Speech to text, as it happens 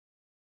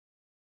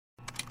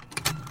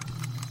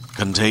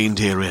Contained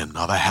herein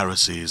are the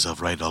heresies of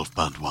Radolf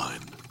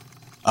Burntwine,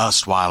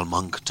 erstwhile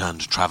monk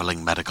turned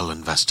traveling medical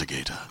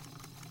investigator.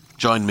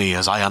 Join me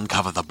as I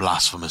uncover the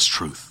blasphemous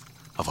truth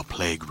of a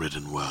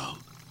plague-ridden world,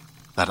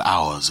 that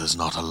ours is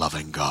not a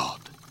loving God,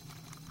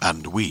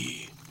 and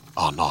we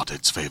are not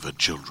its favored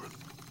children.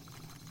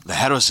 The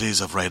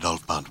heresies of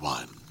Radolf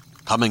Burntwine,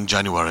 coming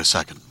January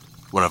 2nd,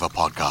 wherever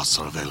podcasts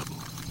are available.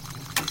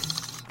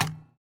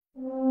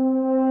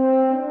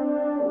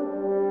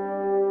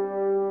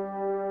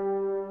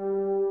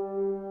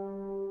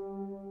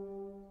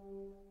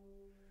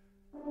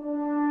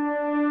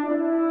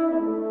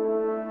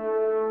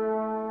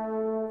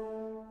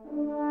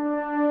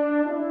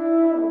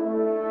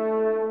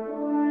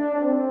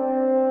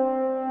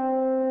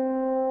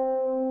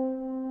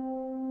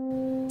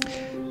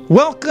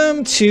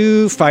 Welcome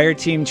to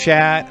Fireteam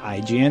Chat,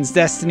 IGN's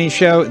Destiny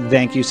show.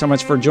 Thank you so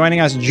much for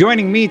joining us.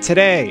 Joining me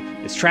today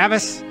is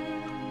Travis,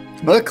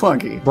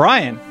 McClunky,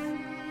 Brian,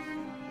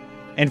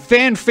 and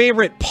fan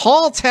favorite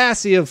Paul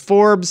Tassi of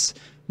Forbes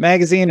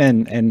magazine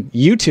and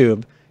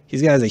YouTube.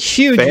 He's got a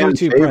huge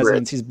YouTube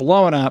presence. He's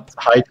blowing up.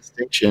 High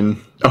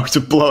distinction. Oh, it's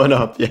blowing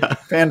up, yeah.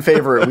 Fan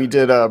favorite. We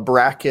did a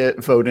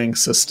bracket voting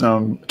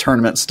system,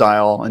 tournament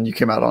style, and you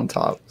came out on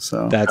top.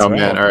 So that's right.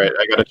 Man, all right.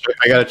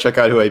 I gotta check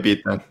out who I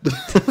beat then.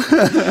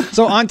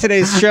 So on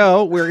today's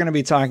show, we're going to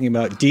be talking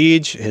about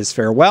Deej, his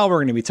farewell. We're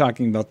going to be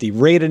talking about the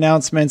raid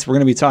announcements. We're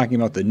going to be talking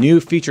about the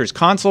new features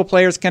console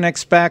players can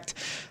expect.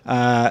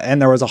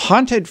 And there was a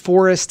Haunted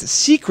Forest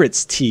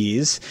Secrets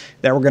tease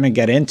that we're going to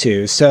get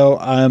into. So,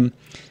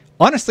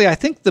 honestly, I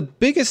think the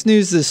biggest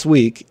news this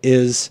week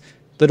is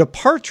the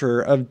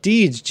departure of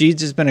Deej. Deej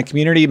has been a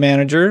community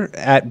manager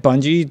at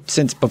Bungie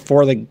since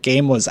before the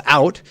game was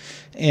out,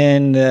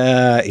 and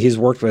he's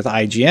worked with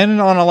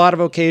IGN on a lot of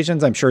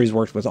occasions. I'm sure he's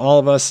worked with all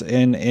of us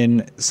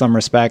in some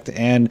respect,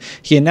 and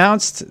he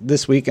announced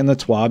this week in the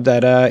TWAB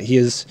that he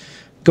is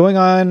going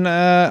on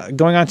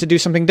to do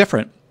something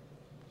different.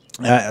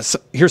 So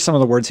here's some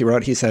of the words he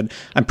wrote. He said,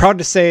 "I'm proud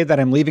to say that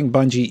I'm leaving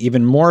Bungie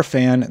even more a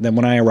fan than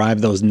when I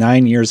arrived those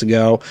 9 years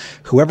ago.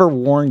 Whoever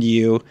warned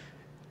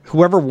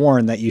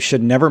that you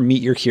should never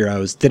meet your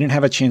heroes didn't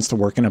have a chance to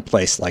work in a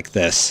place like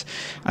this.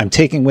 I'm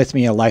taking with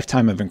me a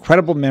lifetime of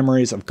incredible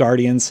memories of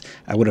Guardians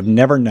I would have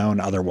never known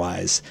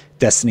otherwise.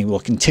 Destiny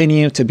will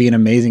continue to be an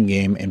amazing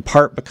game, in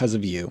part because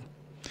of you."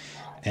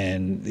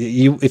 And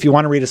if you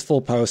want to read his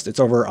full post, it's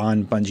over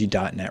on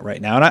Bungie.net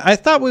right now. And I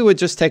thought we would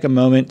just take a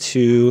moment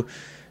to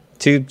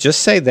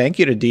just say thank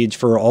you to Deej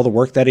for all the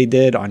work that he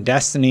did on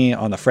Destiny,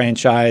 on the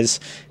franchise,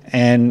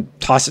 and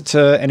toss it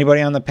to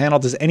anybody on the panel.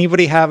 Does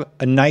anybody have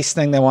a nice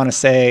thing they want to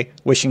say,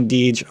 wishing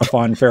Deej a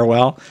fond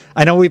farewell?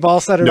 I know we've all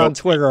said it on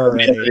Twitter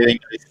already.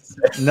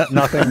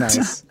 Nothing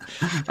nice.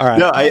 All right.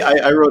 No,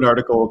 I wrote an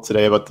article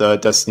today about the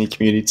Destiny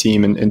community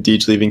team and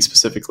Deej leaving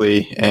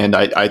specifically, and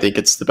I think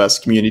it's the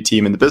best community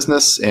team in the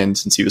business, and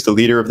since he was the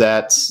leader of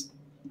that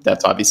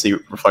obviously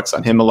reflects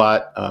on him a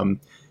lot.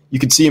 You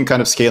could see him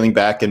kind of scaling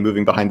back and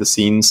moving behind the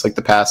scenes like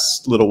the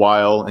past little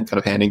while and kind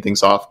of handing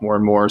things off more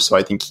and more. So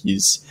I think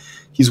he's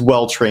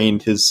well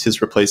trained,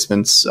 his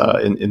replacements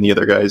in the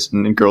other guys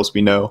and girls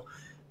we know.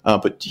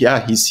 But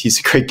yeah, he's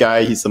a great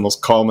guy. He's the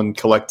most calm and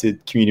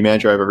collected community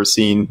manager I've ever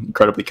seen.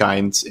 Incredibly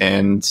kind,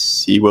 and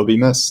he will be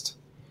missed.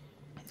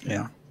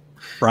 Yeah.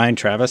 Brian,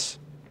 Travis.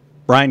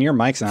 Brian, your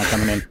mic's not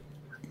coming in.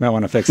 You might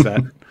want to fix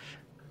that.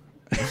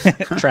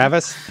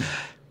 Travis?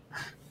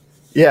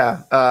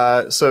 Yeah.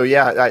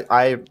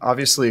 I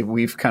obviously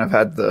we've kind of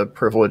had the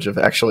privilege of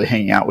actually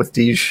hanging out with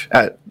Deej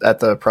at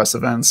the press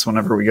events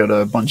whenever we go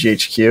to Bungie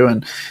HQ.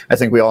 And I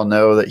think we all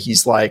know that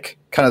he's like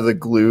kind of the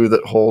glue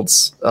that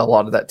holds a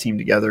lot of that team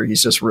together.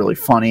 He's just really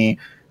funny.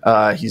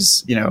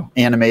 He's,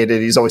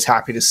 animated. He's always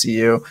happy to see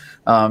you.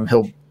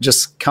 He'll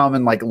just come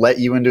and like let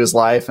you into his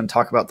life and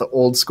talk about the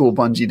old school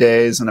Bungie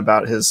days and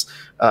about his,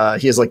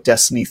 he has like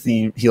Destiny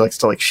theme. He likes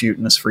to like shoot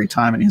in his free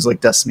time, and he has like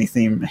Destiny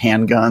themed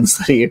handguns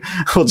that he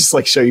will just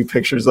like show you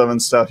pictures of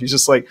and stuff. He's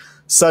just like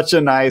such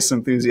a nice,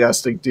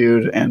 enthusiastic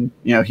dude. And,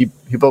 he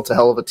built a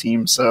hell of a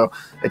team. So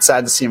it's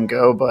sad to see him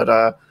go,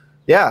 but,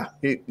 yeah,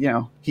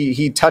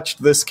 he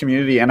touched this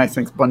community and I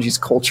think Bungie's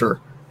culture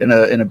in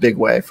a big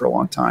way for a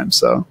long time.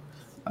 So,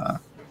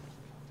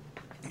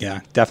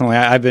 yeah, definitely.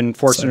 I've been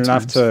fortunate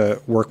enough to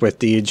work with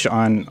Deej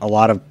on a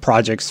lot of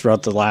projects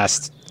throughout the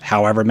last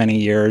however many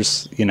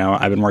years.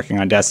 I've been working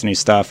on Destiny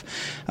stuff.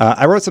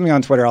 I wrote something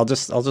on Twitter. I'll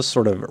just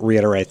sort of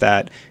reiterate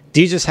that.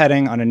 Deej is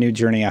heading on a new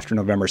journey after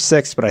November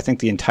 6th, but I think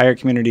the entire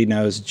community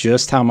knows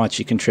just how much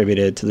he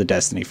contributed to the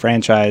Destiny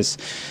franchise.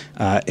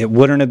 It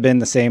wouldn't have been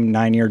the same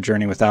 9-year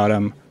journey without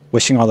him.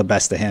 Wishing all the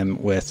best to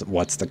him with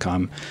what's to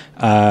come.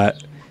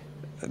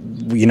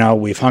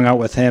 We've hung out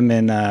with him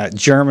in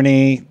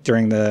Germany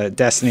during the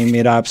Destiny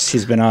meetups.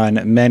 He's been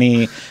on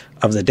many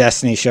of the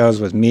Destiny shows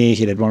with me.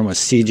 He did one with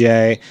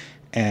CJ,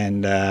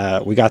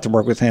 and we got to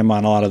work with him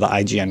on a lot of the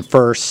IGN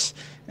firsts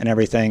and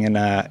everything. And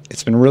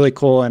it's been really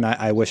cool, and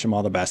I wish him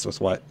all the best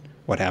with what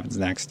happens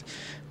next.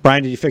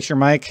 Brian, did you fix your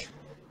mic?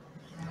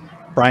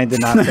 Brian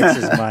did not fix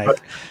his mic.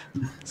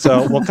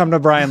 So we'll come to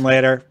Brian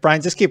later.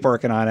 Brian, just keep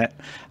working on it.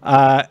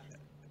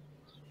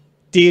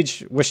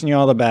 Deej, wishing you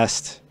all the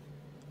best.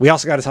 We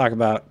also got to talk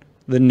about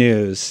the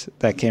news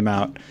that came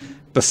out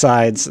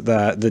besides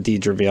the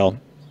Deej reveal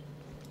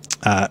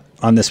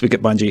on This Week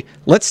at Bungie.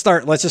 Let's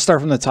just start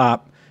from the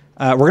top.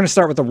 We're going to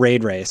start with the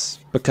raid race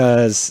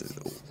because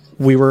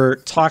we were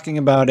talking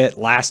about it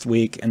last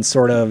week and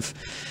sort of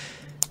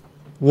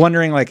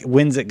wondering, like,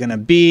 when's it going to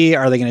be?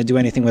 Are they going to do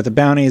anything with the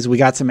bounties? We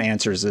got some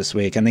answers this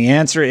week. And the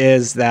answer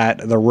is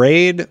that the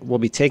raid will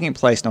be taking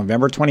place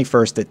November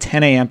 21st at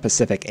 10 a.m.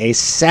 Pacific, a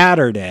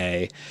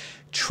Saturday.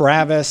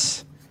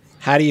 Travis,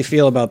 how do you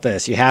feel about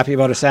this? You happy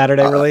about a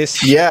Saturday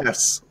release?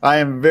 Yes, I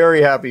am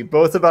very happy,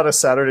 both about a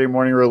Saturday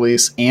morning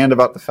release and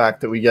about the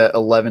fact that we get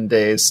 11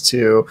 days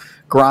to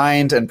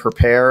grind and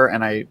prepare.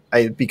 And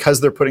I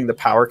because they're putting the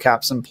power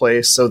caps in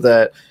place so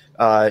that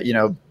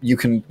you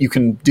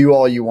can do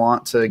all you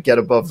want to get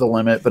above the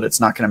limit, but it's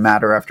not going to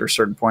matter after a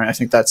certain point. I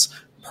think that's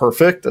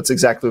perfect. That's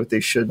exactly what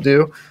they should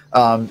do.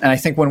 And I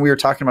think when we were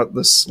talking about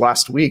this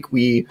last week,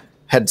 we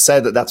had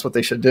said that that's what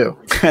they should do,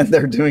 and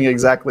they're doing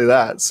exactly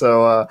that.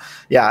 So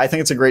I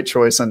think it's a great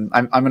choice, and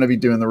I'm going to be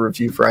doing the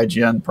review for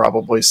IGN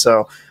probably.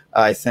 So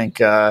I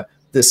think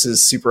this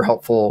is super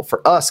helpful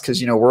for us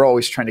because we're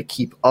always trying to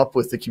keep up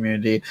with the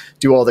community,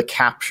 do all the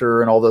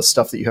capture and all the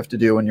stuff that you have to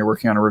do when you're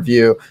working on a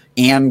review,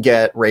 and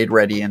get raid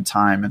ready in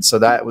time. And so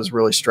that was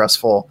really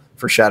stressful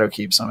for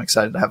Shadowkeep. So I'm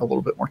excited to have a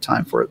little bit more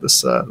time for it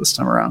this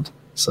time around.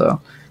 So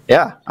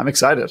yeah, I'm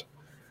excited.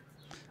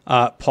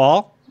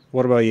 Paul,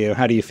 what about you?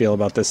 How do you feel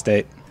about this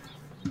date?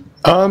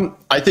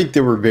 I think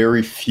there were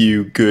very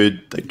few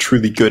good, like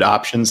truly good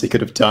options they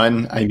could have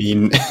done. I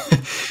mean,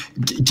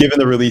 given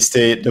the release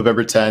date,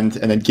 November 10th,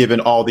 and then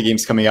given all the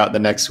games coming out the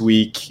next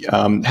week,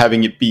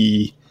 having it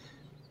be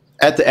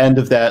at the end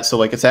of that. So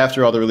like it's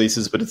after all the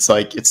releases, but it's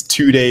like it's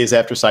 2 days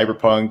after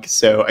Cyberpunk.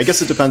 So I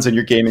guess it depends on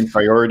your gaming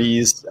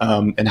priorities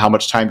and how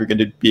much time you're going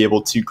to be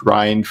able to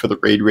grind for the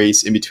raid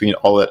race in between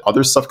all that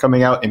other stuff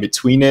coming out in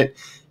between it.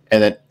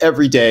 And then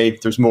every day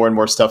there's more and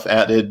more stuff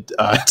added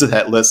to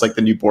that list. Like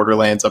the new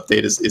Borderlands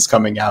update is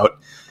coming out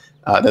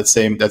that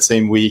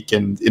same week.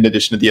 And in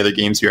addition to the other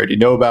games we already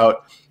know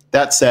about.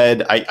 That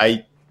said,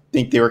 I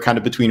think they were kind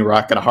of between a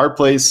rock and a hard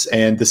place.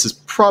 And this is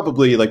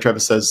probably, like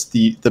Travis says,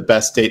 the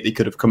best date they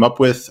could have come up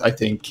with. I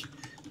think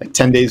like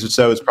 10 days or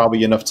so is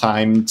probably enough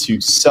time to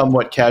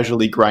somewhat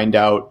casually grind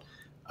out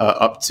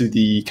up to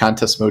the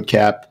contest mode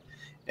cap.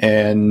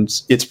 And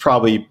it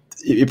probably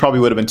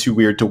would have been too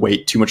weird to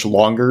wait too much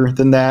longer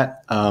than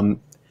that.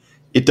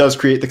 It does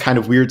create the kind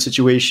of weird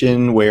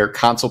situation where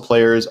console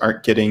players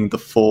aren't getting the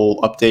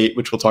full update,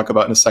 which we'll talk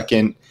about in a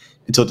second,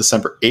 until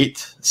December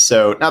 8th.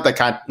 So not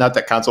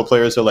that console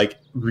players are like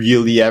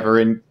really ever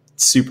in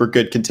super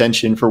good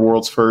contention for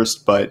World's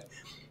First, but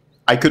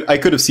I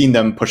could have seen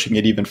them pushing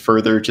it even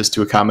further just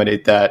to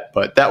accommodate that.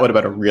 But that would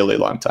have been a really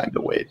long time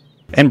to wait.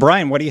 And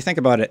Brian, what do you think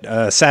about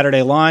it?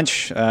 Saturday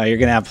launch, you're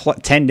going to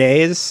have 10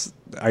 days.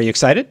 Are you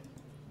excited?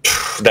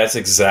 That's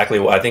exactly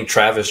what I think.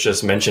 Travis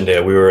just mentioned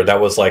it.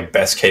 That was like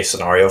best case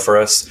scenario for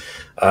us.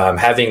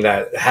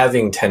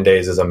 Having 10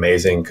 days is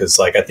amazing because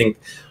like I think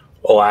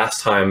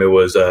last time it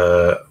was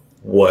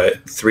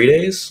 3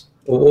 days.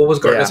 What was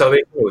Garden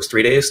Salvation? It was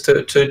 3 days to do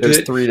it. It was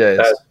 3 days.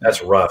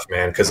 That's rough,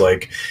 man. Because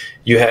like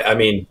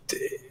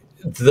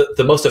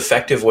the most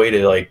effective way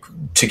to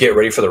get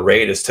ready for the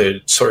raid is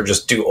to sort of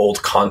just do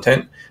old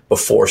content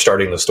before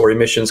starting the story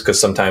missions,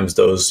 because sometimes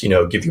those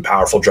give you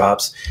powerful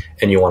drops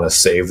and you want to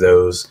save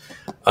those.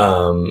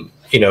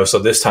 So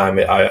this time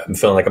I'm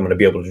feeling like I'm going to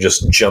be able to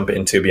just jump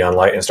into Beyond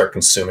Light and start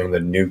consuming the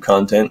new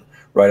content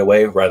right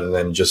away, rather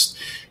than just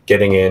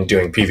getting in,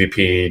 doing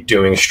PvP,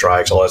 doing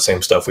strikes, all that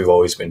same stuff we've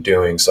always been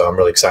doing. So I'm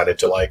really excited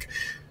to like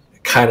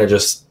kind of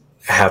just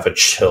have a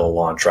chill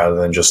launch rather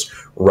than just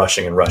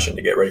rushing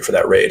to get ready for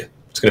that raid.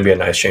 It's going to be a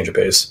nice change of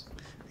pace.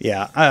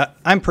 Yeah,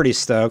 I'm pretty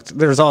stoked.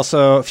 There's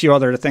also a few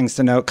other things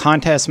to note.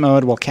 Contest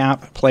mode will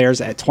cap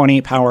players at 20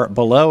 power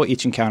below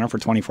each encounter for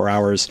 24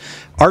 hours.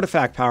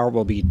 Artifact power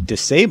will be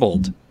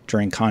disabled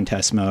during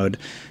contest mode.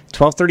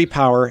 1230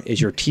 power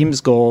is your team's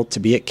goal to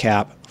be at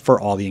cap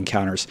for all the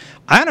encounters.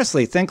 I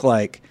honestly think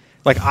like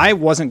I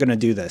wasn't going to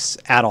do this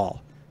at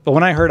all. But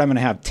when I heard I'm going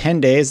to have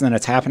 10 days and then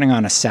it's happening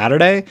on a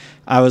Saturday,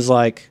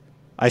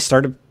 I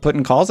started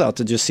putting calls out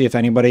to just see if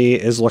anybody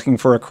is looking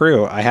for a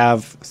crew. I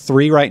have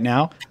 3 right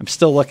now. I'm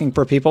still looking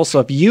for people.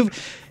 So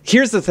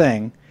here's the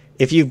thing.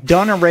 If you've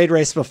done a raid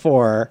race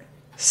before,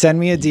 send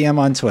me a DM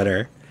on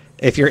Twitter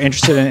if you're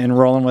interested in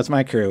enrolling with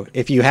my crew.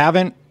 If you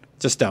haven't,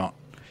 just don't.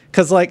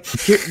 Because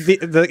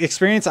the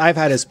experience I've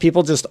had is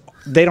people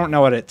they don't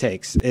know what it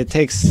takes. It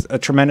takes a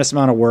tremendous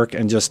amount of work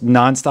and just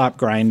nonstop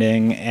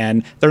grinding,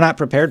 and they're not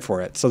prepared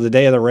for it. So the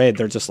day of the raid,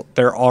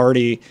 they're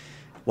already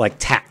like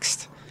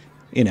taxed.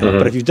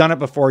 But if you've done it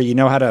before, you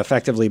know how to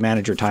effectively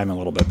manage your time a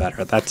little bit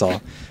better. That's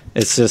all.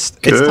 It's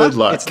just Good tough.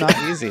 luck. It's not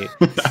easy.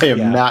 I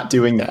am not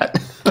doing that.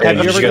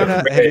 Have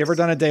you ever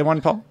done a day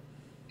one, Paul?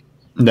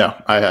 No,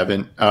 I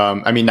haven't.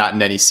 Not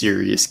in any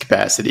serious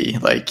capacity,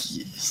 like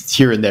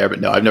here and there,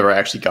 but no, I've never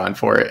actually gone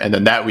for it. And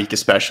then that week,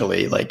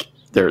 especially, like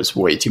there's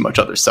way too much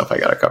other stuff I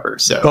got to cover.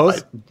 So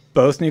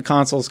both new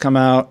consoles come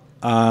out.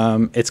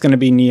 It's going to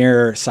be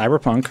near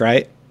Cyberpunk,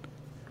 right?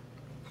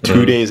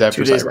 2 days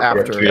after. 2 days Cyberpunk.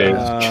 after. 2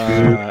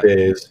 days. 2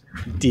 days.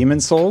 Demon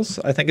Souls,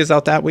 I think, is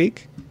out that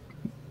week.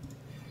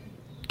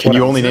 Can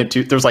you only name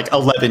 2? There's like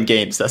 11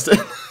 games. That's it.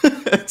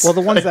 Well,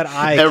 the ones that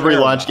I every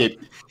care launch about.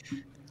 game.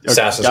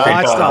 Assassin's Watch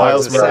Creed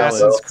Dogs, Valhalla.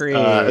 Assassin's Creed,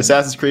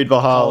 Assassin's Creed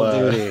Call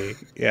Valhalla, of Duty.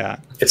 Yeah.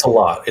 It's a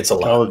lot. It's a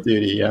Call lot. of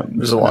Duty. Yeah,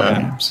 There's a lot of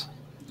games.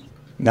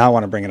 Now I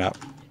want to bring it up.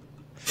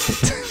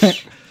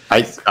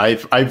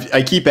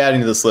 I keep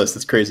adding to this list.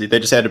 It's crazy. They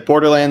just added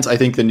Borderlands. I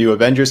think the new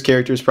Avengers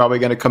character is probably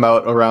going to come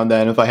out around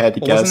then, if I had to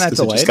guess, wasn't that because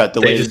it just got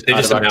They delayed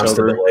just out of announced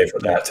the October. delay for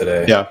that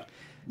today. Yeah,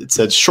 it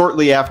said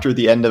shortly after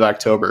the end of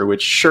October,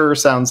 which sure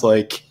sounds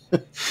like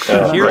right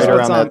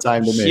around that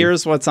time to me.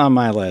 Here's what's on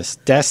my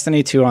list: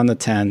 Destiny 2 on the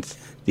 10th,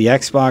 the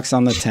Xbox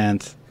on the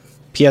 10th,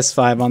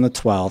 PS5 on the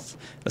 12th,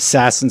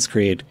 Assassin's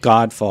Creed,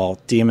 Godfall,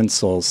 Demon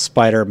Souls,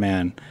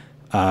 Spider-Man,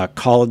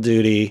 Call of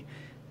Duty,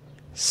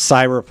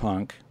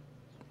 Cyberpunk.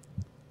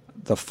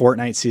 The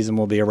Fortnite season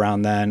will be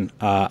around then.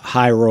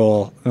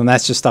 Hyrule, and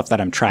that's just stuff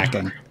that I'm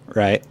tracking,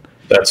 right?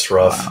 That's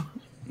rough. Wow.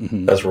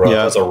 That's rough.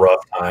 Yeah. That's a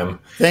rough time.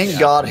 Thank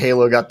God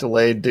Halo got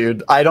delayed,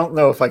 dude. I don't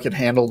know if I could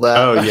handle that.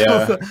 Oh,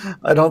 yeah.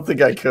 I don't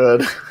think I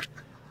could.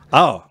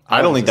 Oh,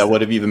 I don't think that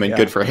would have even been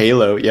good for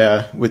Halo.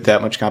 Yeah, with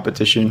that much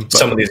competition. But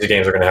Some of these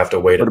games are going to have to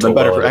wait Would've until been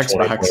better well for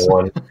into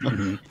Xbox.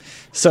 2021.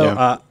 So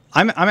Yeah.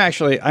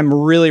 I'm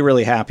really,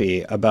 really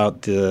happy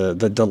about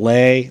the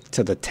delay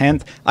to the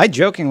 10th. I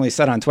jokingly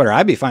said on Twitter,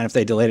 I'd be fine if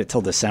they delayed it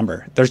till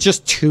December. There's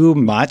just too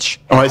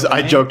much.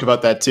 I joked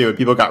about that too, and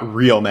people got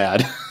real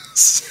mad.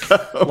 So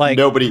Like-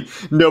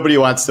 nobody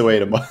wants to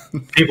wait a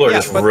month. People are Yeah,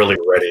 just but- really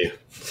ready.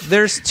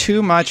 There's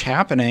too much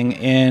happening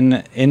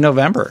in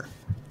November.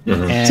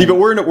 And See, but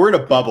we're in a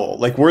bubble.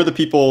 Like, we're the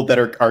people that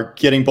are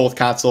getting both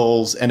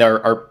consoles and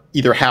are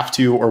either have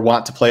to or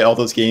want to play all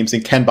those games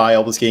and can buy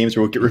all those games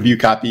or will get review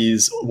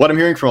copies. What I'm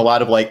hearing from a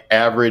lot of like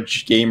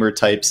average gamer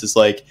types is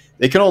like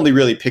they can only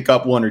really pick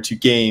up 1 or 2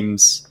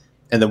 games,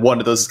 and then one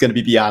of those is going to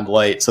be Beyond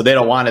Light. So they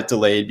don't want it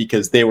delayed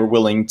because they were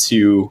willing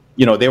to,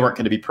 they weren't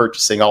going to be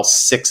purchasing all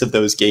 6 of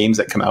those games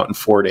that come out in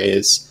 4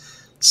 days.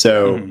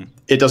 So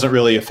it doesn't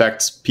really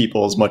affect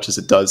people as much as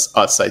it does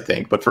us, I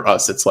think. But for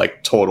us, it's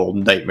like total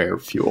nightmare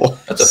fuel.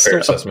 That's a fair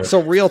assessment.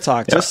 So real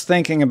talk, just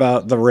thinking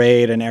about the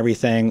raid and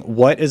everything,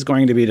 what is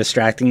going to be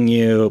distracting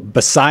you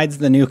besides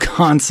the new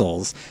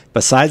consoles?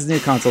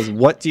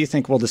 What do you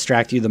think will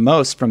distract you the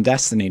most from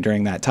Destiny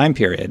during that time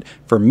period?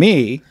 For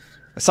me,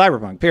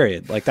 Cyberpunk,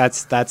 period. Like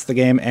that's the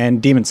game,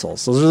 and Demon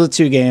Souls. Those are the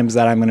 2 games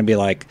that I'm going to be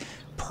like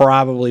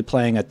probably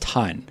playing a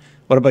ton.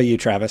 What about you,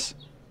 Travis?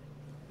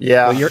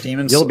 Yeah, Well,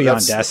 you'll be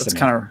on Destiny.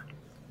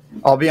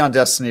 I'll be on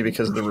Destiny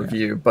because of the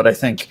review, but I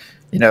think,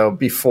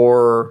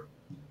 before,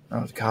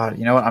 oh God,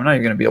 you know what? I'm not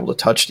even going to be able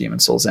to touch Demon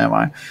Souls, am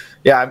I?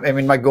 Yeah, I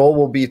mean, my goal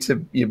will be to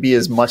be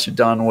as much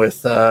done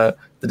with the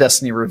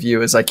Destiny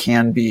review as I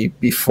can be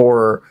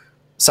before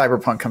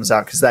Cyberpunk comes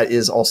out, because that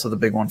is also the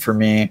big one for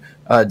me.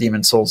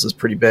 Demon Souls is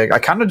pretty big. I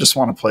kind of just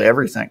want to play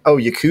everything. Oh,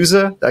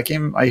 Yakuza, that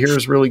game I hear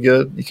is really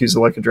good. Yakuza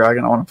Like a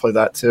Dragon, I want to play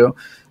that too.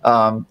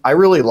 I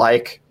really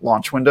like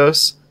launch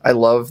windows. I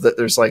love that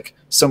there's like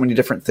so many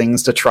different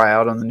things to try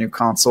out on the new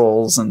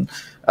consoles, and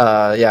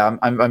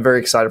I'm very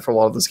excited for a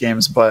lot of those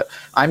games. But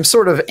I'm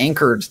sort of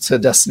anchored to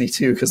Destiny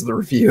 2 because of the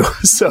review,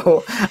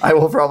 so I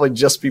will probably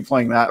just be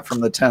playing that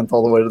from the 10th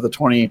all the way to the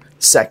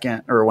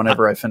 22nd or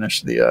whenever I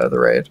finish the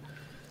raid.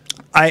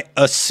 I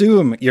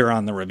assume you're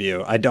on the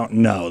review. I don't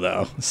know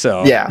though.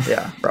 So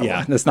Probably.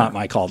 yeah, that's not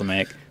my call to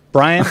make.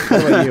 Brian,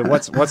 what about you?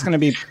 What's going to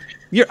be?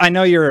 I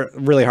know you're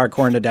really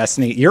hardcore into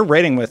Destiny. You're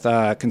rating with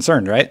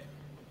Concerned, right?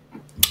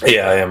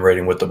 Yeah, I am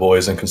rating with the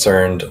boys and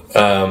Concerned.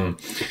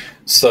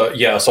 So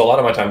a lot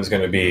of my time is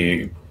going to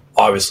be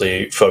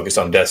obviously focused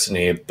on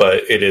Destiny,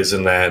 but it is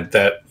in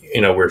that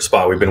weird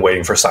spot. We've been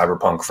waiting for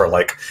Cyberpunk for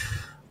like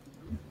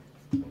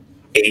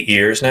 8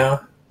 years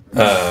now.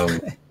 But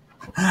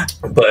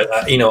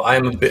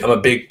I'm a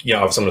big obviously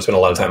I'm going to spend a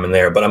lot of time in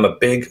there, but I'm a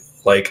big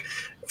like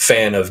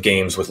fan of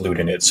games with loot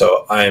in it.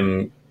 So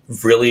I'm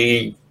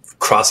really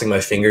crossing my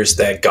fingers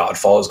that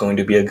Godfall is going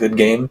to be a good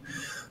game.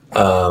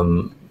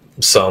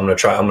 So I'm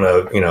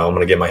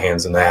gonna get my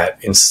hands in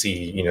that and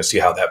see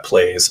how that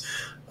plays,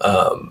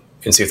 and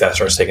see if that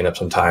starts taking up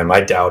some time.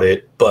 I doubt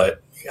it,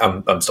 but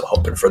I'm still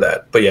hoping for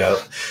that. But yeah,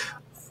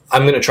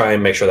 I'm gonna try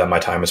and make sure that my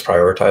time is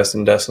prioritized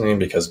in Destiny,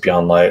 because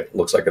Beyond Light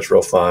looks like it's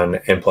real fun,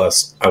 and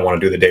plus I want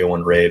to do the day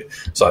 1 raid,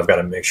 so I've got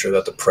to make sure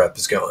that the prep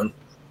is going.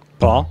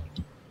 Paul?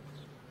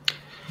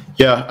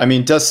 Yeah, I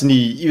mean, Destiny,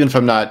 even if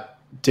I'm not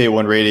day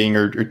 1 rating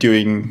or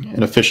doing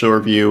an official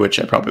review, which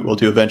I probably will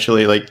do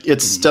eventually, like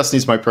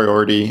Destiny's my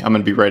priority. I'm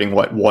going to be writing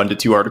 1 to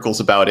 2 articles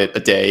about it a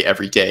day,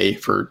 every day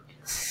for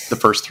the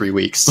first 3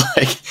 weeks.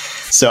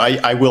 So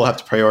I will have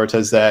to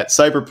prioritize that.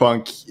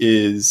 Cyberpunk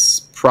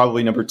is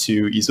probably number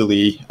 2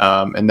 easily.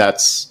 And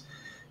that's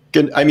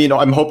good. I mean,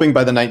 I'm hoping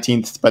by the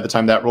 19th, by the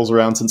time that rolls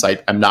around, since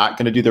I'm not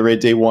going to do the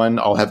raid day 1,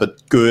 I'll have a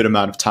good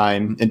amount of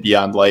time in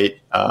Beyond Light.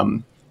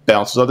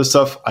 Balance with other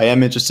stuff. I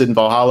am interested in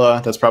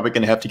Valhalla. That's probably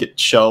going to have to get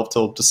shelved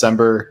till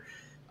December.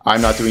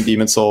 I'm not doing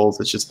Demon Souls.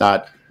 It's just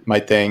not my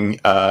thing.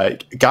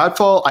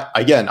 Godfall,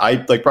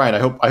 I like Brian. I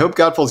hope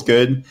Godfall's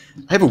good.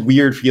 I have a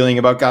weird feeling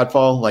about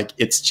Godfall. Like,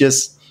 it's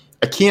just,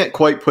 I can't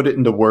quite put it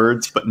into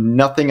words, but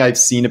nothing I've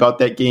seen about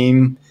that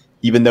game,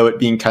 even though it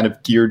being kind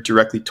of geared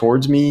directly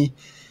towards me,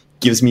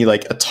 gives me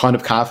like a ton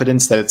of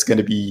confidence that it's going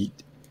to be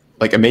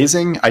like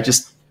amazing.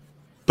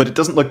 But it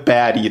doesn't look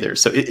bad either.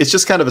 So it's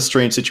just kind of a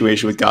strange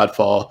situation with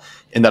Godfall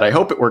in that I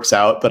hope it works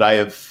out, but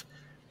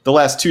the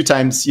last 2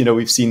 times,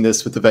 we've seen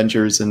this with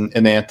Avengers and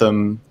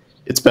Anthem,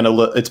 it's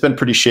been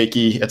pretty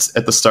shaky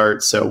at the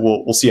start. So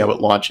we'll see how it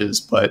launches,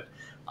 but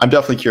I'm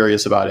definitely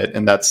curious about it.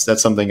 And that's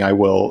something I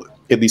will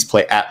at least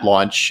play at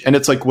launch. And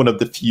it's like one of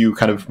the few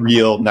kind of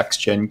real next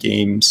gen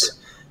games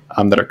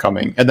that are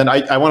coming. And then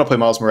I want to play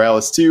Miles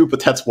Morales too,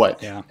 but that's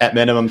at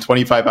minimum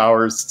 25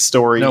 hours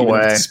story, no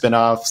way.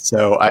 Spin-off.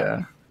 So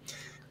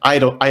I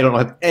don't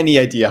have any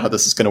idea how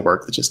this is going to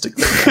work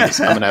logistically.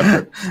 I'm going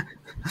to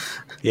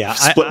have to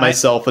split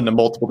myself into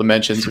multiple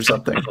dimensions or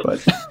something.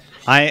 But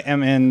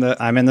I'm in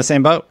the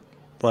same boat.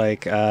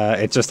 Like,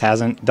 it just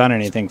hasn't done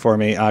anything for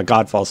me.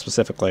 Godfall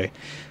specifically.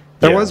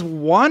 There was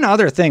one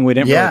other thing we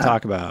didn't really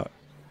talk about.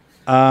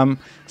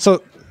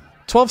 So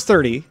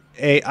 1230.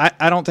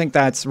 I don't think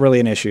that's really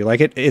an issue.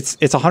 Like, it's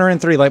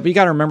 103 light, but you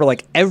got to remember,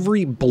 like,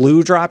 every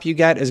blue drop you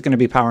get is going to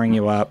be powering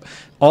you up.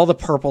 All the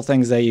purple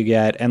things that you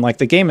get, and like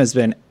the game has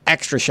been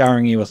extra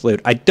showering you with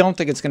loot. I don't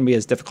think it's going to be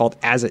as difficult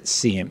as it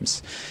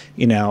seems,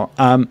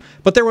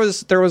 But there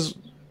was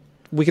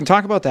we can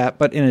talk about that.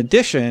 But in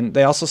addition,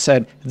 they also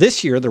said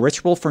this year the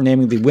ritual for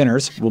naming the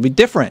winners will be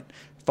different.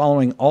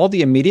 Following all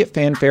the immediate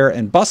fanfare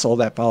and bustle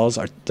that follows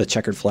the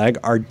checkered flag,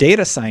 our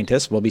data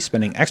scientists will be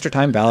spending extra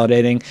time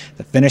validating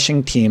the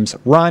finishing team's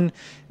run,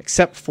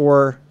 expect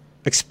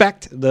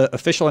the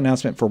official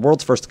announcement for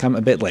World's First to come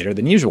a bit later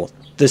than usual.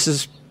 This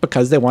is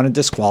because they want to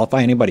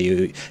disqualify anybody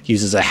who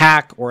uses a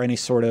hack or any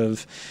sort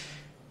of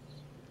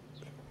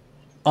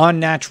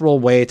unnatural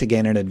way to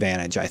gain an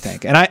advantage, I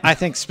think. And I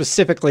think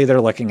specifically they're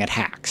looking at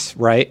hacks,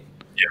 right?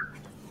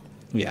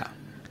 Yeah.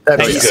 That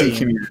PC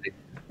community.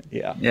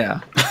 Yeah,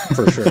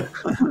 for sure.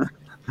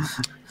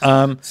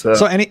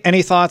 So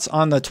any thoughts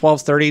on the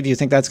 1230? Do you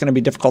think that's going to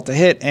be difficult to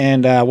hit?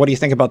 And what do you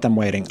think about them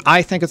waiting?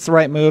 I think it's the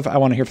right move. I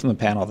want to hear from the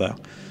panel, though.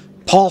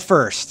 Paul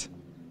first.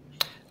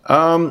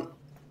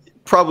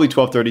 Probably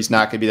 1230 is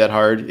not going to be that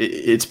hard.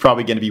 It's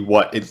probably going to be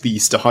at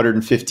least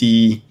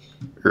 150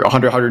 or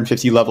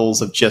 150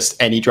 levels of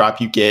just any drop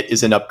you get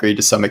is an upgrade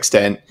to some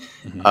extent.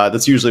 Mm-hmm.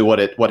 That's usually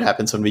what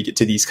happens when we get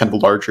to these kind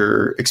of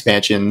larger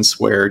expansions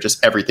where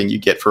just everything you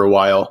get for a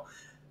while.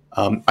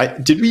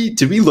 Did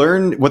we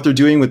learn what they're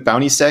doing with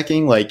bounty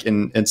stacking, like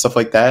and stuff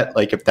like that?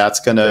 Like, if that's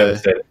gonna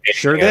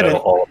sure did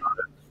it.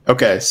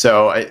 Okay,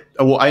 so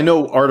I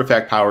know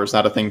artifact power is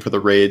not a thing for the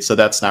raid, so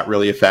that's not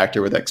really a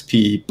factor with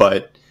XP.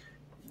 But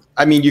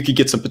I mean, you could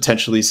get some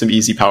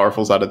easy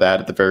powerfuls out of that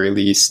at the very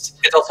least.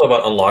 It's also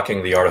about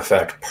unlocking the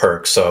artifact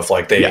perks. So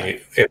if they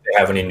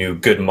have any new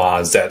good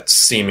mods that are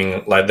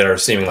seeming like they're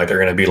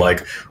going to be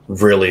like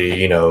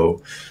really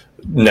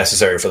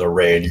necessary for the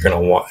raid, you're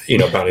going to want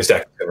bounty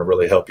stack is going to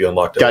really help you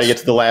unlock those. Got to get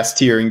to the last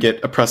tier and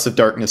get Oppressive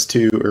Darkness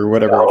 2 or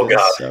whatever.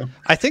 God. So.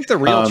 I think the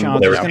real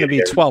challenge is going to be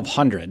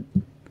 1200,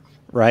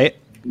 right?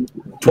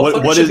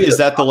 What is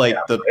that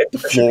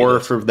the floor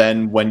for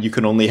then when you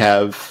can only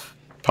have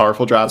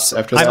powerful drops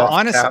after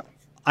that?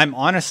 I'm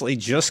honestly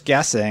just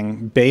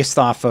guessing based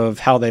off of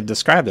how they've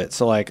described it.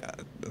 So like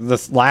the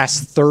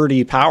last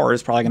 30 power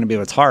is probably going to be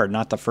what's hard,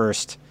 not the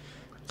first.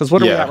 Because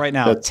what are we at right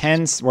now?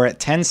 We're at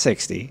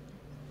 1060.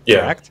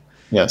 Correct?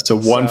 Yeah, so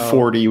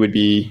 140 would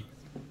be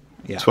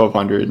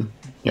 1200.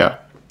 Yeah.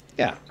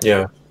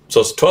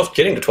 So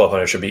getting to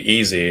 1200 should be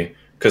easy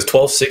because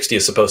 1260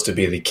 is supposed to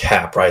be the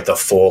cap, right? The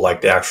full,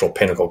 like the actual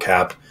pinnacle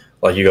cap.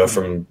 Like you go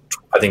from,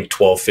 I think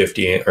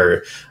 1250,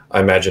 or I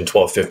imagine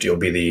 1250 will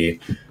be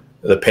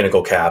the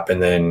pinnacle cap,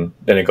 and then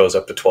it goes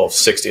up to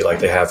 1260 like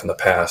they have in the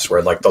past,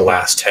 where like the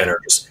last 10 are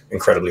just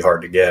incredibly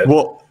hard to get.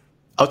 Well,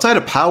 outside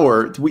of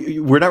power,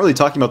 we're not really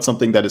talking about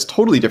something that is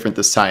totally different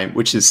this time,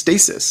 which is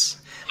stasis.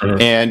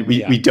 And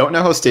we don't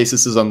know how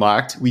stasis is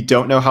unlocked. We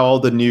don't know how all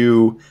the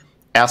new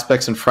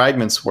aspects and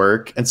fragments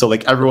work. And so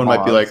like everyone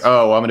might be like,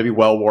 oh, I'm going to be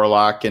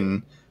Warlock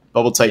and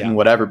Bubble Titan,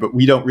 whatever. But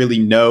we don't really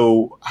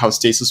know how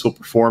stasis will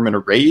perform in a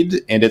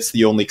raid. And it's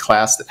the only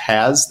class that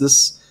has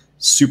this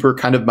super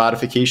kind of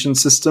modification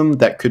system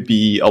that could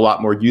be a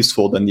lot more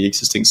useful than the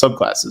existing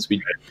subclasses.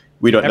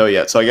 We don't know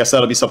yet. So I guess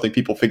that'll be something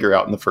people figure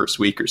out in the first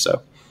week or so.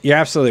 You're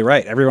absolutely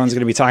right. Everyone's going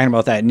to be talking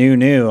about that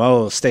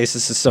new,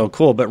 stasis is so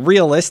cool. But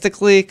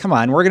realistically, come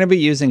on, we're going to be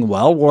using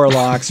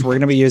Warlocks. We're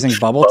going to be using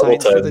Bubble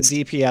Titans for the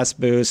DPS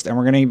boost. And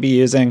we're going to be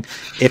using,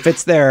 if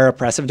it's there,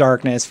 Oppressive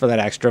Darkness for that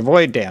extra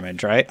void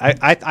damage, right?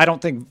 I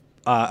don't think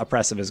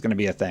Oppressive is going to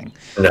be a thing.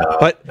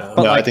 But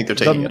I think they're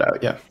taking it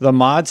out, The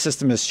mod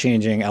system is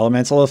changing.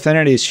 Elemental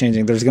Affinity is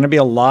changing. There's going to be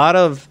a lot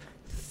of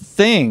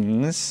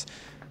things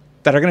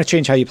that are going to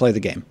change how you play the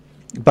game.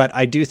 But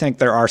I do think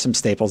there are some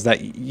staples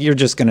that you're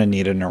just going to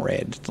need in a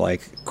raid,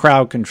 like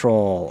crowd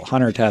control,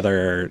 hunter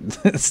tether,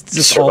 it's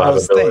just all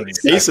those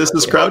things. Asus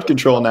is crowd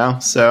control now,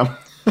 so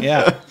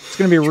yeah, it's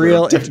going to be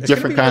real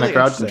different kind of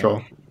crowd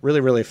control.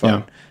 Really, really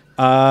fun.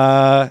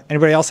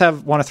 Anybody else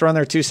want to throw in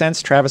their 2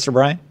 cents, Travis or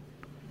Brian?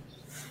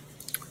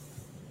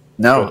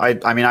 No,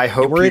 I mean, I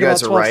hope you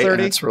guys are right,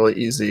 and it's really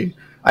easy.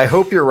 I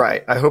hope you're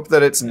right. I hope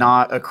that it's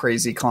not a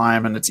crazy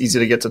climb and it's easy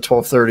to get to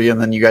 12:30,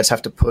 and then you guys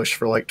have to push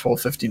for like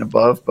 12:15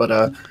 above.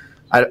 But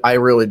I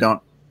really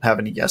don't have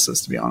any guesses,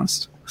 to be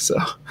honest. So,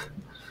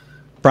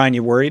 Brian,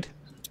 you worried?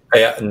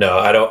 Yeah, no,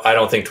 I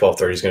don't think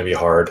 12:30 is going to be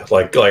hard.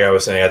 Like I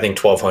was saying, I think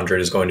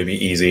 1200 is going to be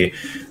easy,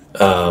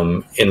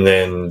 and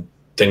then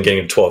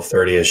getting to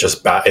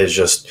 12:30 is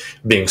just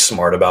being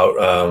smart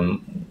about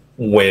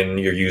when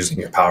you're using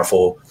your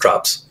powerful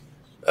drops.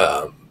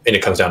 And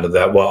it comes down to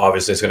that. Well,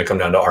 obviously, it's going to come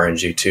down to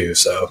RNG too.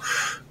 So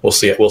we'll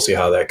see. We'll see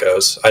how that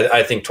goes.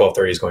 I think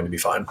 12:30 is going to be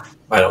fine.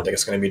 I don't think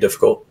it's going to be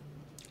difficult.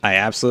 I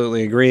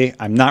absolutely agree.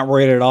 I'm not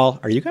worried at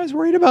all. Are you guys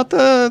worried about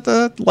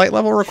the light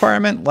level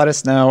requirement? Let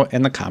us know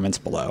in the comments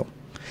below.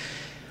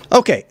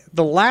 Okay,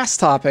 the last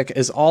topic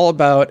is all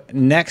about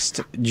next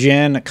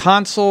gen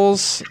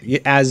consoles.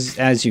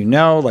 As you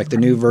know, like the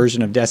new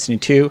version of Destiny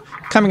 2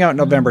 coming out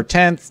November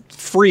 10th,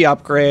 free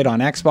upgrade on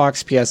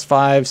Xbox,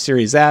 PS5,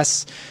 Series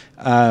S.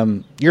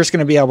 You're just going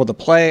to be able to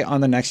play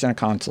on the next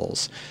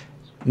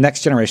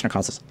generation of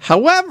consoles.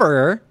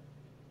 However,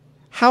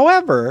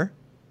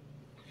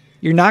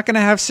 you're not going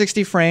to have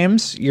 60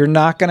 frames. You're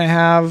not going to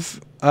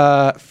have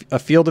a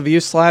field of view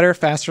slider,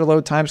 faster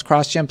load times,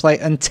 cross-gen play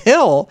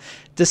until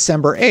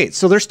December 8th.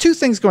 So there's 2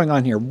 things going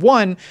on here.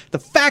 One, the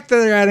fact that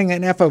they're adding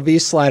an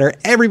FOV slider,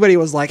 everybody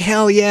was like,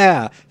 hell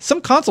yeah. Some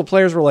console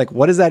players were like,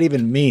 what does that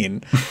even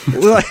mean?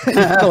 Like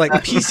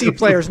PC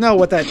players know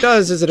what that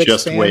does is it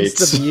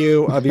expands the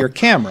view of your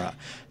camera.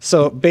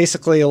 So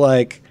basically,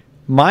 like,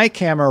 my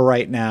camera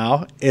right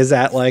now is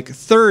at like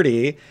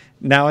 30.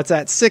 Now it's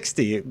at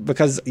 60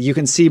 because you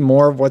can see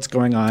more of what's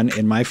going on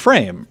in my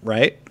frame,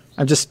 right?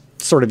 I'm just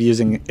sort of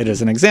using it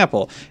as an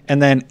example.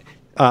 And then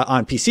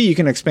on PC, you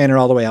can expand it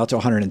all the way out to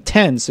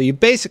 110. So you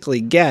basically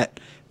get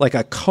like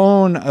a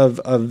cone of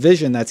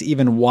vision that's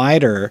even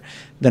wider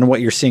than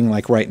what you're seeing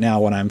like right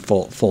now when I'm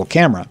full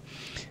camera.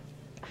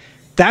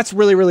 That's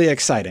really, really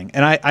exciting.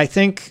 And I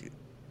think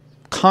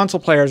console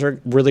players are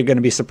really going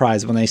to be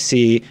surprised when they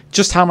see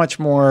just how much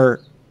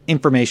more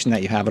information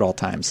that you have at all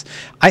times.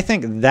 I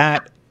think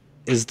that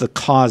is the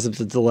cause of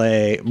the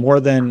delay more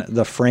than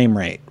the frame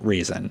rate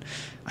reason.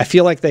 I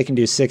feel like they can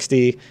do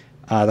 60,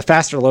 the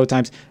faster load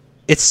times.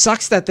 It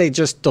sucks that they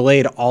just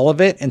delayed all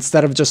of it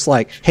instead of just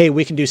like, hey,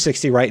 we can do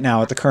 60 right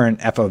now at the current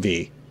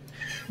FOV.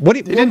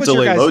 They didn't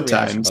delay load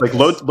times. Like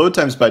load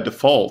times by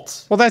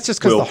default. Well, that's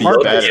just because the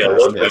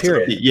hardware.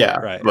 Period. Yeah,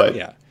 right.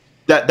 But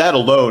that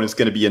alone is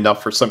going to be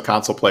enough for some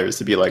console players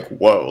to be like,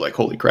 whoa, like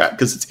holy crap,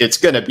 because it's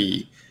going to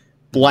be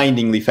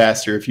blindingly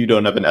faster if you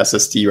don't have an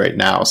SSD right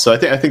now. So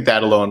I think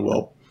that alone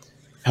will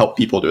help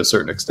people to a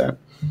certain extent.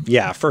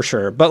 Yeah, for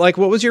sure. But like,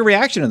 what was your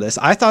reaction to this?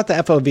 I thought the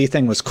FOV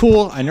thing was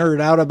cool. I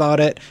nerded out about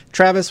it.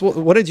 Travis,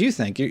 what did you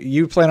think?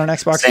 You played on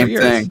Xbox for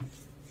years. Same thing.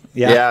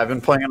 Yeah, I've been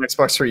playing on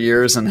Xbox for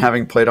years and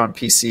having played on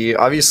PC.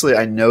 Obviously,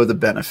 I know the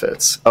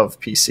benefits of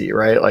PC,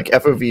 right? Like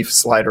FOV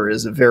slider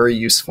is very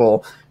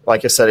useful.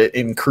 Like I said,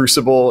 in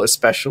Crucible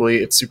especially,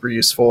 it's super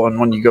useful.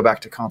 And when you go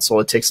back to console,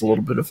 it takes a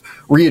little bit of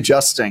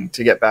readjusting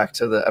to get back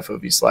to the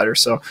FOV slider.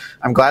 So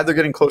I'm glad they're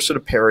getting closer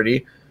to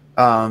parity.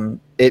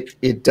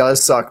 It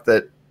does suck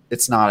that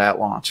it's not at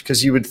launch,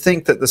 because you would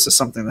think that this is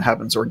something that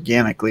happens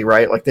organically,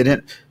 right? Like they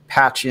didn't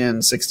patch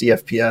in 60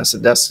 FPS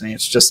in Destiny.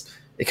 It's just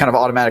it kind of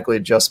automatically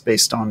adjusts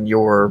based on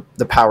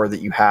the power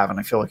that you have, and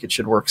I feel like it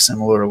should work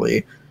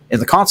similarly in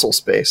the console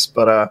space.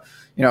 But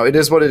it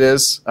is what it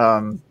is.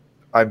 I'm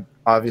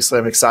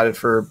excited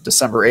for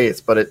December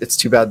 8th, but it's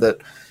too bad that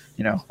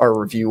our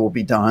review will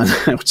be done,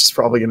 which is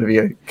probably going to be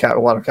a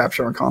lot of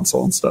capture on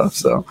console and stuff.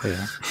 So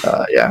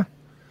yeah.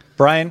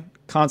 Brian,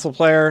 console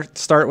player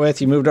to start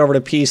with, you moved over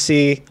to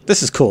PC.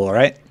 This is cool,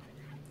 right?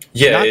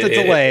 Yeah, not the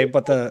delay,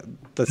 but the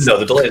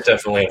delay is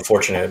definitely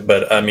unfortunate.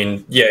 But I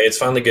mean, yeah, it's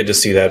finally good to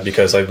see that,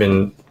 because I've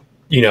been,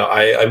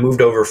 I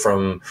moved over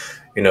from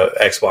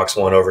Xbox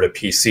One over to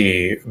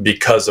PC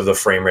because of the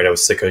frame rate. I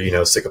was sick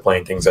of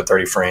playing things at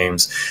 30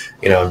 frames.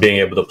 Being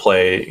able to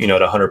play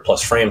at 100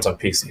 plus frames on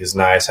PC is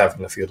nice.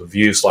 Having the field of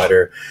view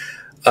slider,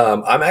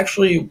 I'm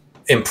actually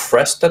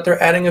impressed that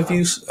they're adding a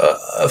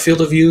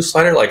field of view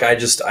slider. Like I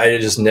just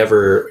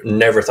never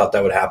thought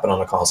that would happen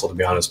on a console, to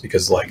be honest,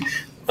 because like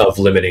of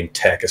limiting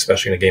tech,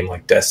 especially in a game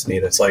like Destiny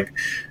that's like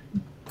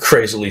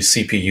crazily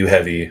CPU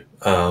heavy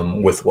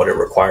with what it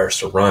requires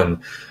to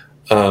run.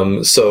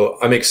 So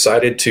I'm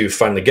excited to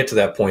finally get to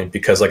that point,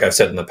 because like I've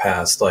said in the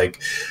past,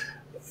 like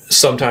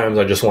sometimes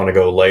I just want to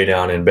go lay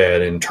down in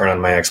bed and turn on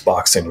my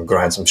Xbox and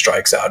grind some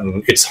strikes out,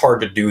 and it's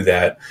hard to do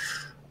that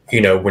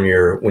when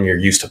you're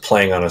used to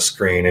playing on a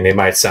screen. And it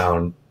might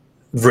sound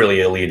really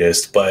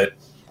elitist, but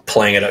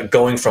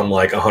going from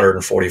like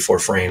 144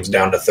 frames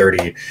down to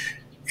 30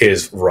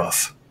 is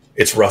rough.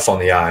 it's rough on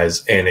the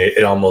eyes, and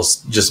it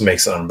almost just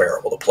makes it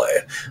unbearable to play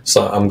it.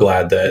 So I'm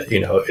glad that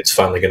it's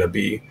finally going to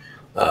be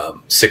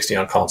 60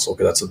 on console,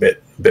 because that's a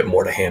bit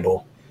more to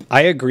handle.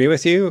 I agree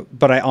with you,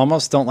 but I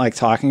almost don't like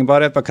talking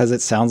about it because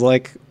it sounds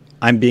like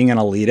I'm being an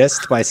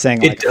elitist by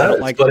saying like I don't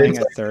like playing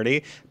at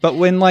 30. But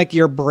when like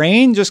your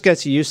brain just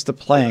gets used to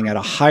playing at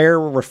a higher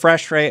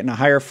refresh rate and a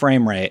higher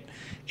frame rate,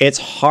 it's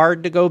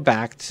hard to go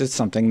back to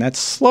something that's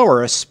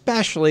slower,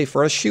 especially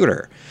for a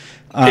shooter.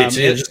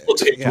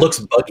 It looks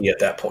buggy at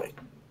that point.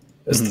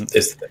 Is the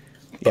thing.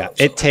 Yeah,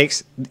 it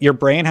takes, your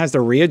brain has to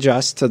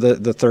readjust to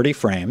the 30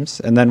 frames.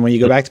 And then when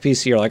you go back to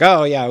PC, you're like,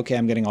 oh, yeah, okay,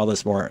 I'm getting all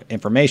this more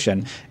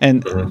information.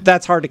 And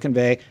that's hard to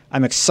convey.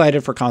 I'm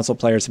excited for console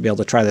players to be able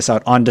to try this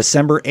out on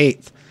December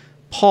 8th.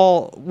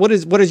 Paul, what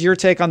is your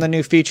take on the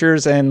new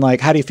features, and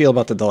like, how do you feel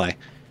about the delay?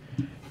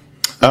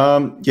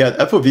 Yeah,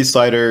 FOV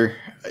slider.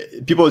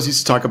 People always used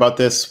to talk about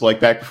this like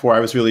back before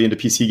I was really into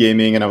PC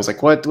gaming, and I was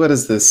like, what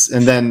is this?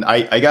 And then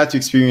I got to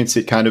experience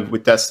it kind of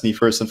with Destiny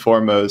first and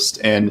foremost.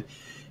 And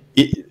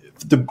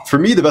for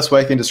me, the best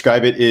way I can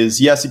describe it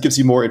is, yes, it gives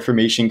you more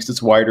information because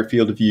it's a wider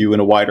field of view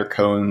and a wider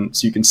cone,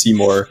 so you can see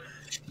more.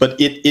 But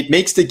it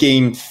makes the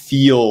game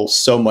feel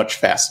so much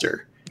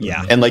faster.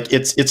 Yeah, and like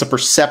it's a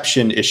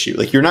perception issue.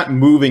 Like you're not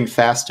moving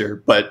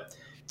faster, but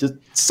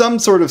some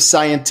sort of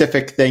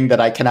scientific thing that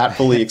I cannot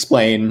fully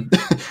explain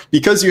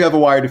because you have a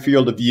wider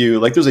field of view.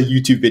 Like there's a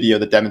YouTube video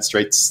that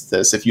demonstrates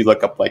this. If you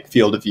look up like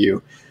field of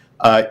view,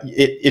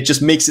 it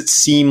just makes it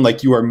seem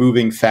like you are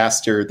moving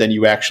faster than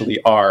you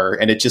actually are.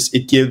 And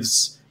it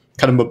gives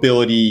kind of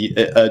mobility,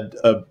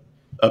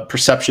 a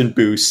perception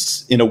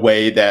boost in a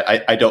way that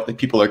I don't think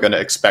people are going to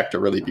expect or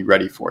really be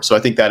ready for. So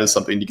I think that is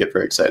something to get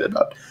very excited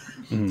about.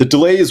 The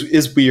delay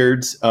is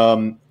weird.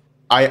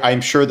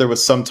 I'm sure there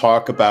was some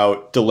talk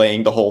about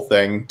delaying the whole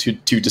thing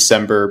to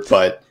December,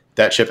 but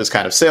that ship has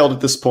kind of sailed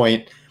at this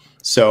point.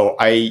 So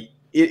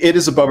it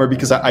is a bummer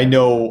because I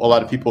know a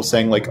lot of people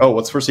saying like, oh,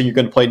 what's the first thing you're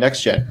going to play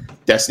next gen?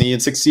 Destiny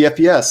and 60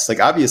 FPS,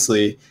 like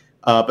obviously,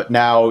 but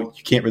now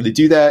you can't really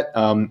do that.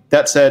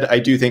 That said, I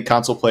do think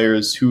console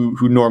players who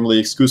normally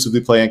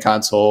exclusively play on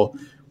console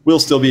will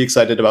still be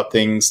excited about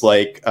things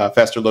like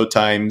faster load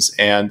times,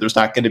 and there's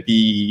not going to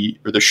be,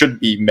 or there shouldn't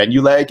be, menu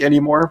lag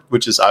anymore,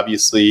 which is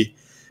obviously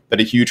been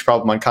a huge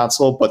problem on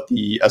console, but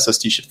the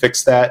SSD should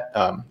fix that.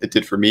 It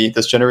did for me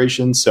this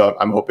generation, so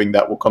I'm hoping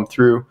that will come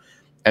through.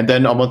 And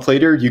then a month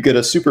later, you get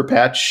a super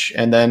patch,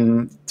 and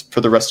then for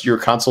the rest of your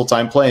console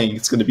time playing,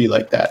 it's going to be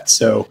like that.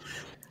 So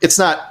it's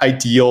not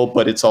ideal,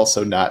 but it's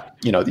also not,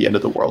 the end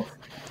of the world.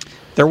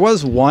 There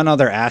was one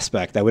other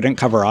aspect that we didn't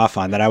cover off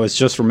on that I was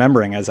just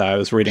remembering as I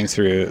was reading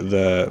through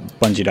the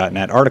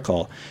Bungie.net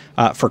article.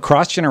 For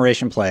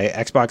cross-generation play,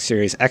 Xbox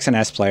Series X and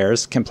S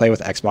players can play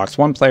with Xbox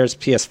One players,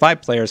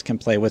 PS5 players can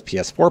play with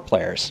PS4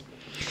 players.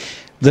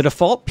 The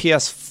default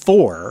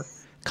PS4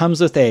 comes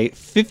with a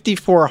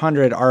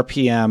 5400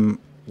 RPM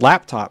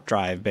laptop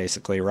drive,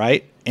 basically,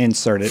 right?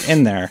 Inserted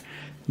in there.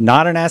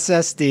 Not an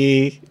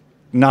SSD,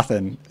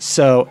 nothing.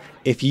 So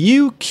if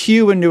you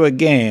queue into a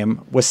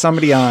game with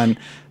somebody on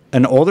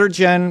an older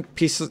gen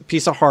piece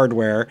of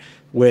hardware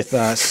with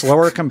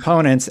slower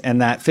components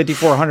and that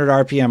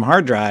 5400 RPM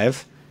hard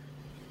drive,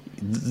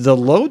 the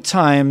load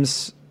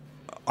times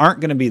aren't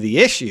going to be the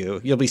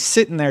issue. You'll be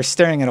sitting there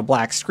staring at a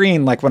black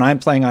screen like when I'm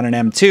playing on an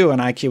M2 and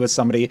I queue with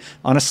somebody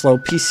on a slow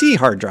PC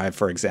hard drive,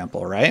 for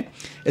example, right?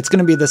 It's going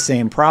to be the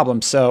same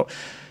problem. So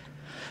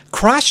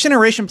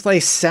cross-generation play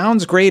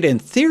sounds great in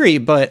theory,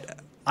 but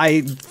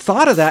I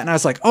thought of that and I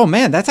was like, oh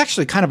man, that's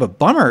actually kind of a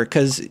bummer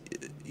because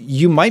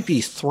you might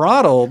be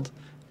throttled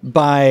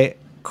by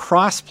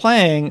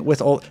cross-playing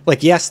with,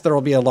 like, yes, there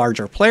will be a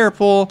larger player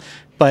pool,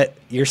 but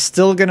you're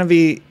still going to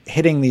be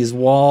hitting these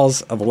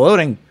walls of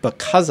loading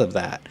because of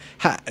that.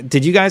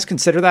 Did you guys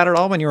consider that at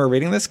all when you were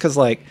reading this? Because,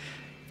 like,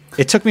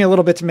 it took me a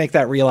little bit to make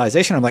that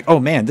realization. I'm like, oh,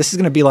 man, this is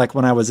going to be like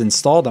when I was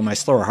installed on my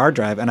slower hard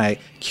drive and I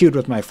queued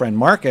with my friend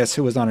Marcus,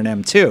 who was on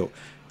an M2,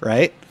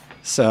 right?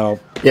 So,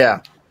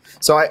 yeah.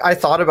 So I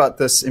thought about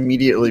this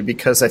immediately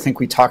because I think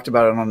we talked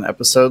about it on an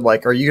episode.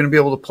 Like, are you going to be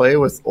able to play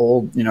with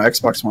old,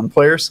 Xbox One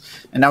players?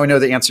 And now we know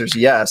the answer is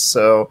yes.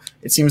 So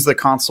it seems the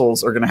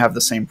consoles are going to have the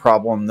same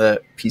problem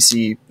that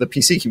the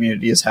PC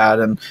community has had.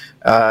 And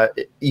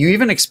you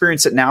even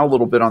experience it now a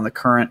little bit on the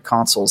current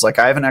consoles. Like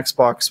I have an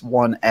Xbox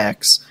One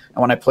X,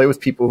 and when I play with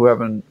people who have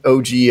an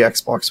OG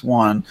Xbox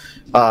One,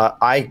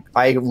 I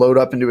load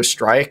up into a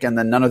strike, and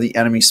then none of the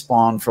enemies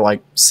spawn for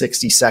like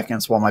 60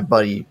 seconds while my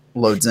buddy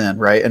loads in,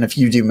 right? And if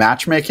you do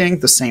matchmaking,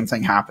 the same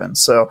thing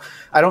happens. So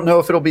I don't know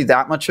if it'll be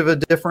that much of a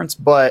difference,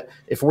 but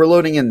if we're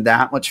loading in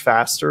that much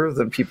faster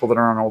than people that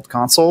are on old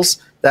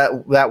consoles,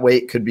 that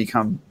wait could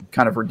become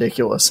kind of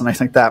ridiculous. And I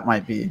think that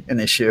might be an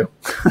issue.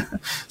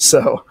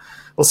 So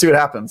we'll see what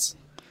happens.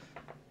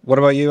 What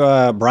about you,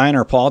 Brian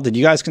or Paul? Did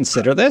you guys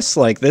consider this?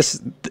 Like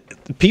this,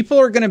 people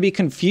are going to be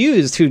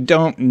confused who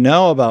don't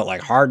know about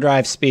like hard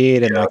drive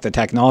speed and like the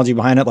technology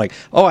behind it. Like,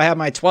 oh, I have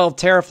my 12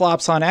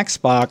 teraflops on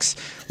Xbox.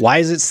 Why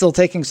is it still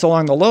taking so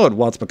long to load?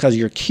 Well, it's because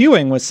you're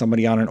queuing with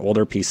somebody on an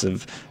older piece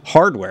of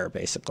hardware,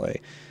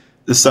 basically.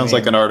 This sounds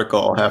like an article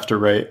I'll have to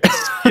write.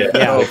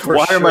 Yeah,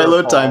 why are my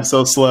load times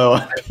so slow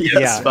on PS5?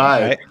 Yeah,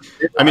 right?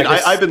 I mean,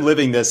 I've been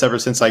living this ever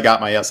since I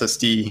got my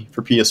SSD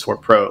for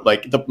PS4 Pro.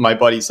 Like, my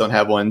buddies don't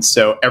have one,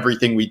 so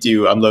everything we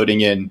do, I'm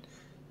loading in,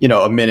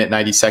 a minute,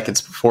 90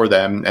 seconds before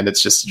them, and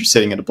it's just you're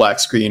sitting at a black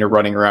screen or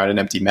running around an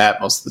empty map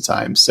most of the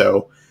time.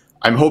 So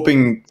I'm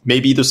hoping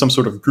maybe there's some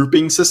sort of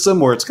grouping system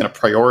where it's going to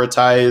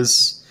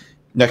prioritize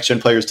next-gen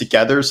players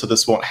together, so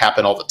this won't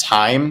happen all the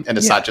time, and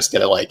it's not just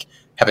going to,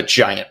 have a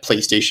giant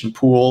PlayStation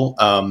pool.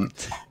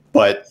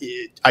 But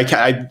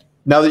I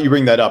now that you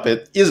bring that up,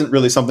 it isn't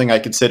really something I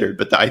considered,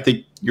 but I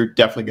think you're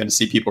definitely going to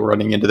see people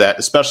running into that,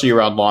 especially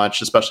around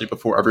launch, especially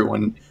before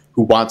everyone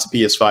who wants a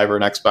PS5 or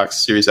an Xbox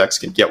Series X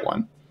can get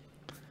one.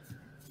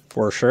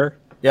 For sure.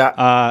 Yeah,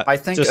 I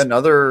think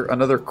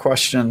another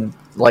question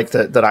like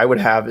that I would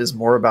have is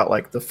more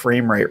about the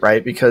frame rate,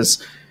 right?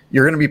 Because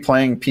you're going to be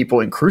playing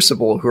people in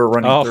Crucible who are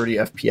running 30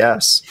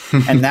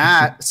 FPS. And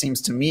that seems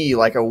to me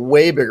like a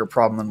way bigger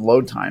problem than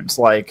load times.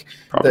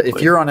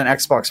 If you're on an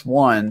Xbox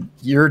One,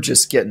 you're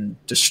just getting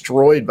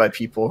destroyed by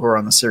people who are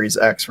on the Series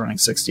X running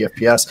 60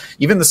 FPS.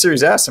 Even the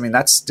Series S, I mean,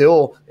 that's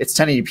still, it's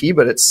 1080p,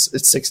 but it's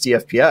 60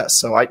 FPS.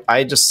 So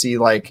I just see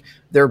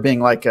there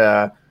being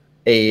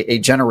a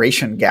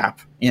generation gap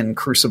in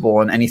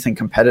Crucible and anything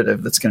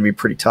competitive that's going to be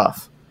pretty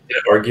tough.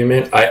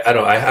 Argument, I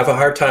don't. I have a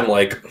hard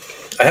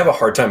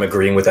time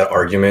agreeing with that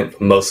argument,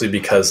 mostly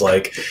because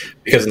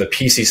in the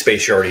PC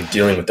space you're already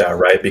dealing with that,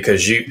 right?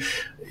 Because you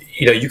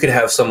could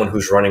have someone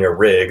who's running a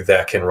rig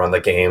that can run the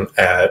game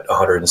at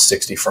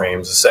 160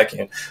 frames a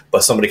second,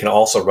 but somebody can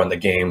also run the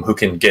game who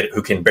can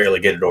barely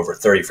get it over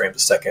 30 frames a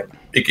second.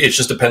 It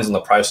just depends on the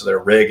price of their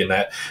rig, and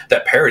that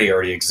parity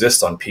already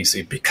exists on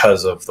PC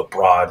because of the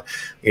broad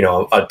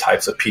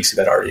types of PC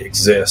that already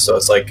exist. So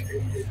it's like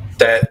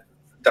that.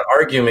 The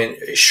argument,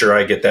 sure,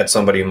 I get that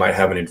somebody might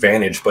have an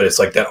advantage, but it's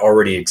like that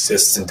already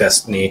exists in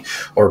Destiny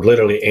or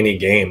literally any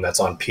game that's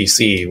on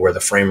PC where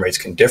the frame rates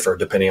can differ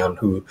depending on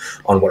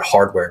what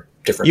hardware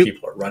different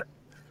people are running.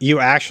 You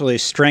actually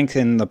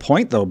strengthen the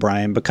point, though,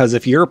 Brian, because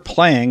if you're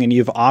playing and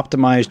you've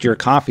optimized your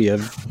copy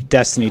of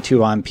Destiny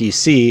 2 on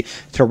PC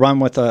to run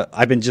with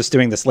I've been just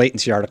doing this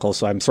latency article,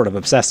 so I'm sort of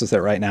obsessed with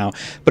it right now.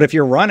 But if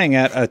you're running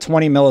at a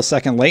 20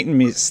 millisecond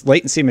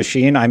latency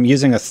machine, I've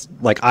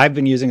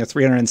been using a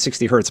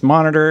 360 hertz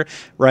monitor,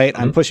 right?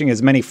 Mm-hmm. I'm pushing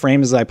as many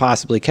frames as I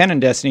possibly can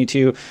in Destiny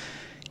 2.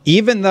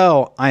 Even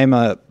though I'm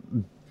a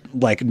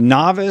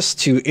novice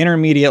to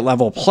intermediate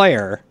level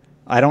player,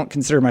 I don't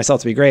consider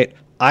myself to be great.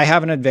 I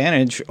have an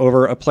advantage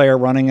over a player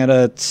running at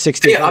a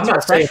 60 hertz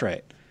refresh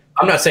rate.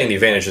 I'm not saying the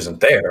advantage isn't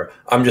there.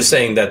 I'm just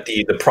saying that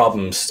the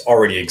problems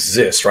already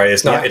exist, right?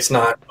 It's not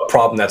a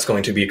problem that's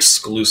going to be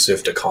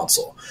exclusive to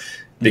console.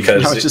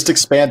 Because it's just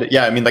expanded.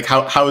 Yeah, I mean,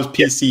 how is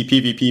PC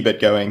PvP bit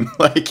going?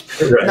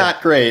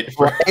 Not great.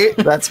 Right?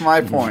 That's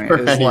my point. For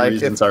many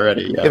reasons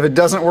already. Yeah. If it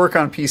doesn't work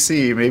on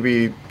PC,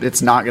 maybe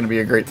it's not going to be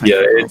a great thing.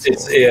 Yeah,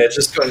 it's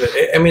just going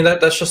to. I mean,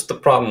 that's just the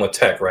problem with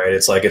tech, right?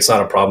 It's it's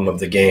not a problem of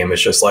the game.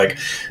 It's just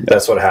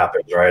that's what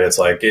happens, right? It's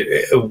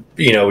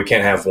we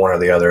can't have one or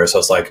the other. So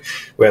it's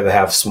we have to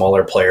have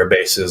smaller player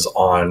bases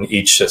on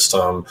each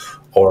system,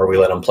 or we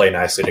let them play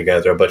nicely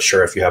together. But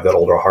sure, if you have that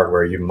older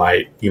hardware, you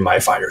might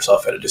find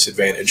yourself at a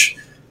disadvantage.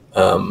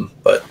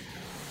 But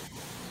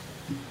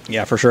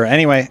yeah, for sure.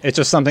 Anyway, it's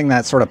just something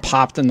that sort of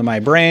popped into my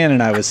brain,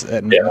 and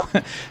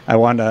I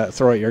wanted to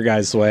throw it your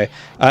guys' way.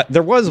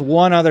 There was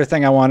one other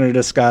thing I wanted to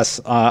discuss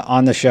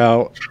on the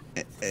show.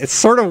 It's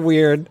sort of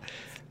weird,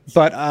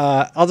 but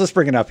I'll just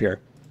bring it up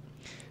here.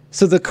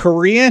 So the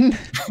Korean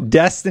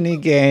Destiny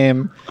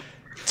game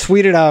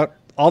tweeted out,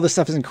 all this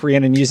stuff is in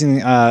Korean, and using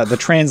the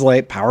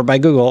translate powered by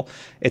Google,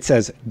 it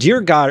says,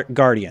 "Dear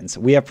Guardians,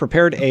 we have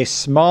prepared a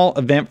small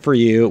event for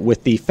you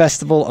with the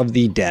Festival of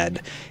the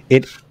Dead.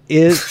 It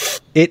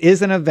is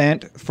an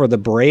event for the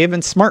brave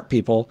and smart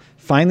people.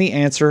 Find the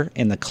answer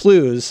in the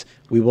clues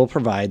we will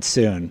provide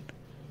soon."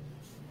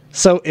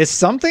 So is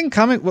something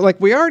coming?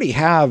 We already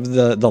have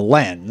the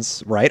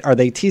lens, right? Are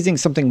they teasing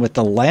something with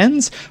the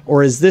lens,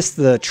 or is this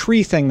the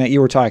tree thing that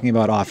you were talking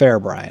about off air,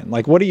 Brian?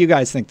 What do you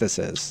guys think this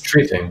is?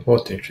 Tree thing.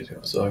 What tree thing I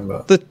was talking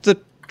about? The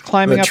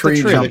climbing up the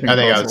tree. I think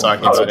I was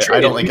talking about it.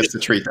 I don't think it's the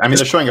tree. I mean,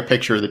 they're showing a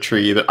picture of the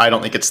tree, but I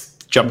don't think it's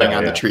jumping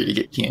on the tree to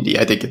get candy.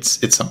 I think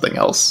it's something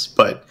else.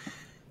 But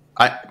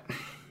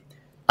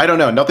I don't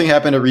know. Nothing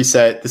happened at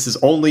Reset. This is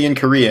only in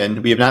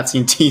Korean. We have not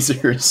seen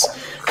teasers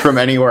from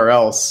anywhere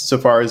else so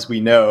far as we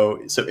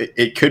know. So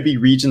it could be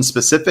region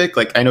specific.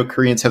 I know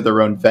Koreans have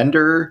their own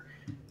vendor.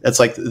 That's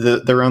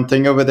their own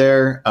thing over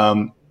there.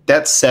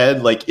 That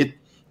said,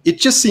 it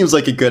just seems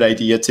like a good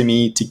idea to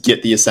me to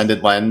get the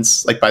Ascendant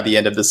lens by the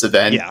end of this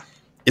event. Yeah.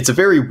 It's a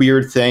very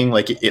weird thing.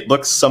 It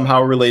looks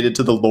somehow related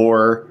to the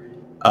lore.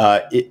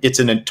 It's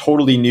in a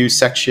totally new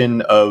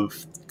section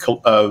of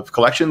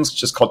collections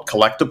just called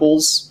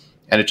collectibles.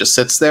 And it just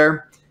sits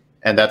there,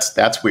 and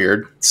that's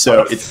weird.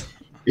 So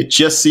it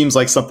just seems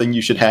like something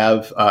you should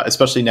have,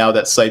 especially now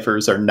that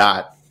ciphers are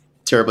not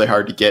terribly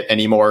hard to get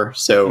anymore.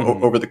 So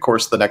over the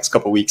course of the next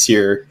couple weeks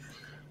here,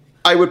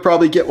 I would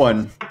probably get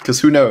one,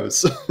 because who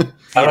knows?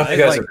 I don't know if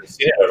you guys have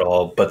seen it at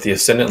all, but the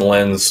Ascendant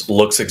lens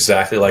looks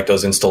exactly like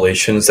those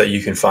installations that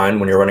you can find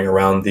when you're running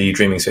around the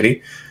Dreaming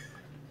City.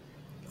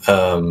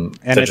 And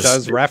it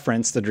does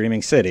reference the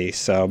Dreaming City,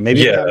 so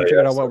maybe we haven't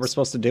figured out what we're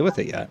supposed to do with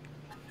it yet.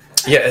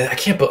 Yeah, I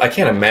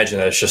can't imagine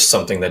that it's just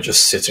something that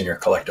just sits in your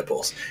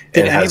collectibles.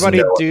 Did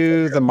anybody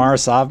do the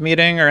Marsov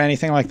meeting or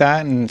anything like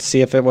that and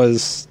see if it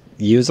was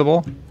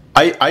usable?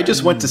 I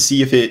just went to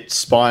see if it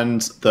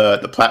spawned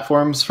the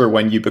platforms for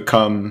when you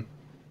become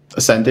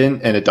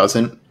Ascendant, and it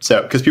doesn't.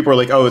 So, because people are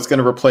like, oh, it's going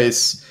to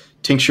replace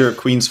Tincture of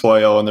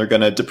Queensfoil, and they're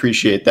going to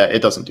depreciate that.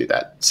 It doesn't do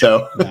that.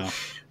 So, no.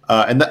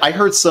 And I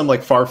heard some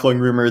like far-flung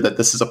rumor that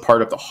this is a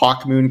part of the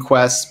Hawkmoon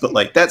quest, but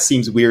like that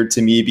seems weird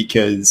to me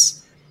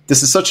because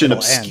this is such an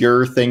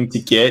obscure thing to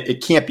get.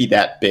 It can't be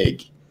that big.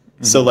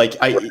 Mm-hmm. So like,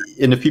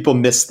 and if people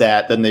miss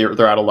that, then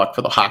they're out of luck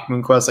for the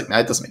Hawkmoon quest. Like,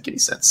 that doesn't make any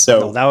sense.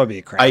 So that would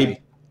be crappy.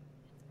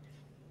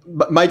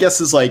 My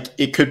guess is like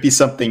it could be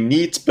something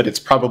neat, but it's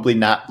probably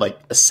not like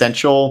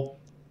essential.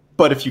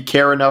 But if you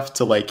care enough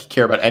to like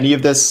care about any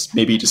of this,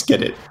 maybe just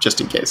get it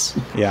just in case.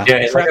 Yeah. Yeah.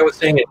 And like I was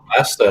saying in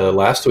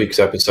last week's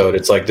episode,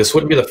 it's like this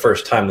wouldn't be the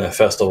first time that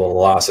Festival of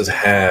Lost has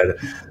had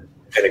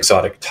an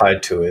exotic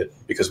tied to it,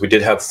 because we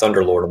did have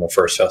Thunderlord on the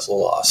first Festival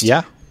of Lost.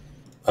 Yeah.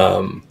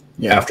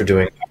 After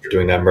doing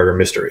that murder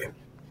mystery.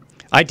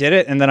 I did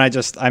it, and then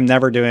I'm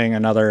never doing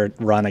another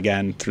run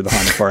again through the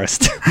Haunted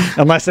Forest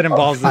unless it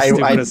involves the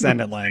stupid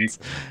Ascendant lens.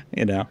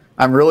 You know,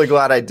 I'm really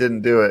glad I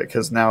didn't do it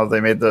because now they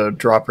made the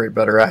drop rate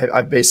better.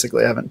 I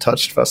basically haven't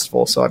touched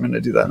Festival, so I'm going to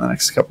do that in the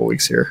next couple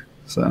weeks here.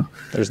 So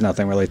there's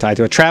nothing really tied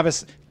to it.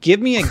 Travis, give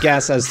me a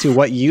guess as to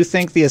what you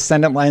think the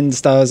Ascendant lens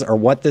does or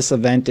what this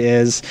event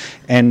is,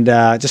 and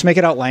just make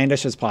it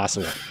outlandish as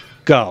possible.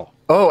 Go.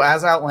 Oh,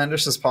 as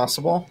outlandish as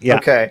possible? Yeah.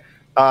 Okay.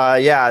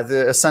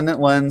 The Ascendant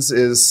Lens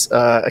is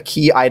a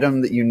key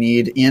item that you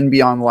need in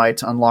Beyond Light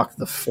to unlock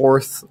the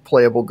 4th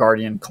playable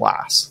Guardian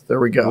class. There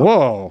we go.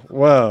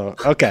 Whoa.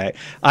 Okay.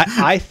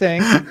 I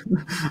think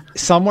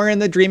somewhere in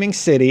the Dreaming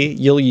City,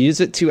 you'll use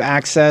it to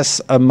access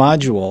a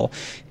module,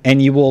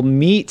 and you will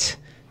meet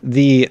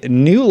the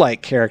new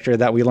Light character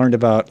that we learned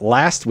about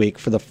last week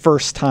for the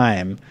first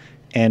time,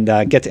 and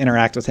get to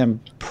interact with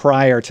him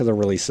prior to the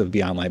release of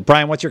Beyond Light.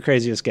 Brian, what's your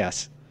craziest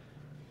guess?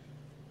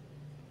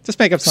 Just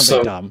make up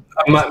something dumb.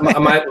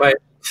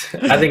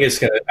 I think it's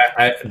going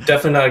to...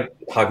 definitely not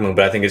Hawkmoon,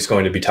 but I think it's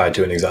going to be tied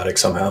to an exotic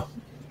somehow.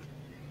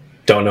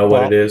 Don't know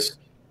what it is.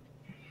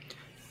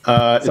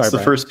 It's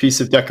the first piece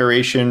of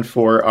decoration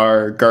for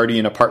our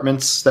Guardian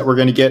apartments that we're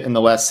going to get in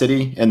the last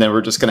city, and then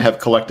we're just going to have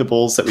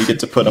collectibles that we get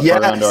to put up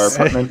around our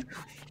apartment,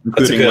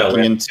 including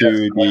looking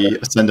into the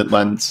Ascendant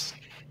lens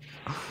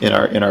in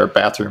our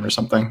bathroom or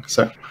something.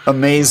 So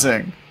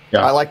amazing.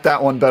 Yeah. I like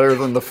that one better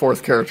than the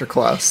 4th character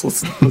class.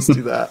 Let's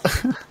do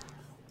that.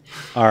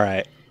 All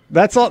right.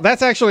 That's all.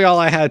 That's actually all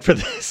I had for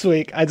this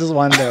week. I just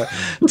wanted to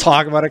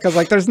talk about it because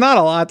like there's not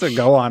a lot to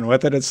go on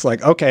with it. It's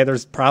like, okay,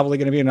 there's probably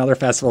going to be another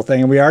festival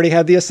thing, and we already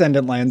had the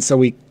Ascendant lens, so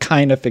we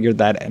kind of figured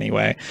that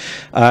anyway.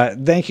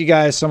 Thank you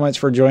guys so much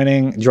for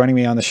joining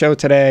me on the show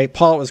today.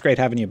 Paul, it was great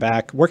having you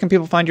back. Where can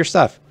people find your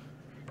stuff?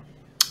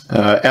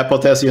 At Paul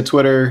Tassi on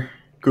Twitter.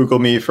 Google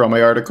me for all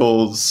my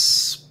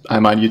articles.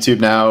 I'm on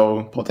YouTube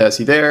now, Paul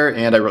Tassi there,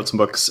 and I wrote some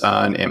books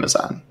on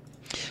Amazon.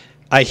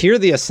 I hear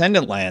the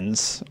Ascendant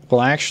lens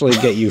will actually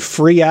get you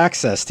free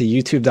access to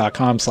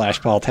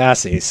youtube.com/Paul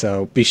Tassi.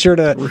 So be sure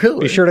to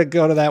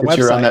go to that website.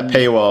 You're on that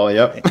paywall.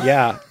 Yep.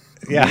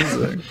 Yeah.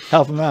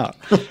 Help him out.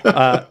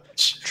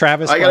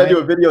 Travis, I got to do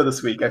a video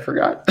this week. I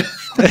forgot.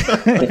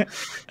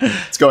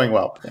 It's going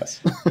well.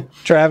 Yes.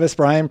 Travis,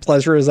 Brian,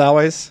 pleasure as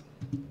always.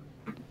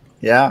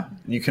 Yeah,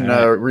 you can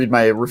read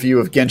my review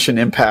of Genshin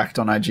Impact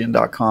on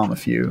IGN.com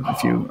if you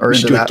are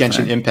into that.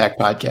 Genshin Impact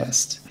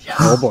podcast. Yeah.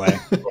 Oh boy,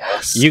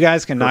 yes. You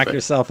guys can knock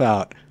yourself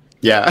out.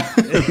 Yeah,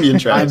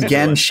 I'm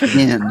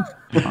Genshin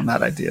on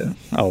that idea.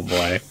 Oh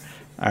boy.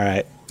 All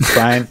right,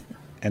 Brian,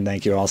 and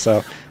thank you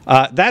also.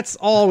 That's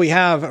all we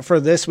have for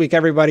this week,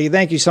 everybody.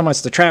 Thank you so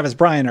much to Travis,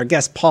 Brian, our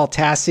guest Paul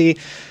Tassi.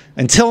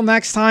 Until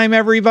next time,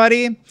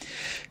 everybody.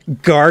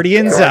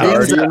 Guardians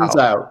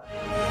out.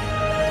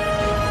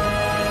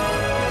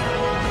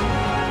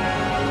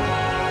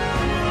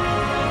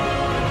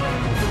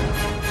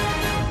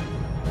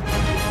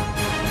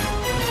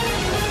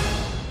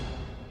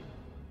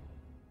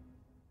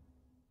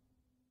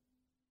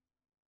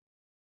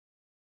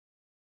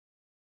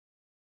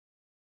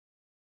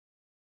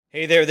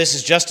 Hey there, this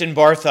is Justin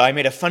Bartha. I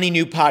made a funny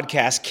new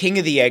podcast, King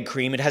of the Egg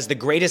Cream. It has the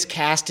greatest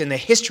cast in the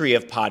history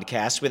of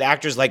podcasts with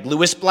actors like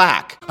Louis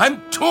Black. I'm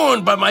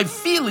torn by my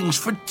feelings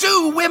for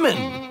two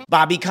women.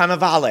 Bobby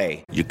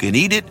Cannavale. You can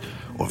eat it,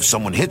 or if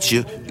someone hits you,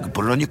 you can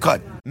put it on your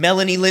cut.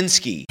 Melanie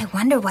Linsky. I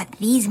wonder what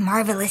these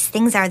marvelous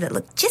things are that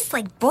look just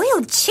like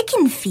boiled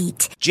chicken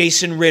feet.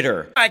 Jason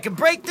Ritter. I can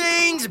break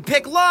things and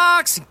pick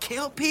locks and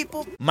kill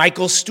people.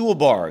 Michael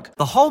Stuhlbarg.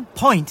 The whole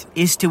point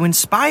is to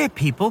inspire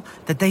people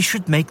that they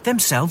should make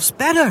themselves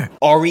better.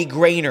 Ari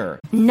Grainer.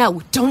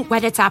 No, don't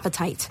whet its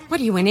appetite.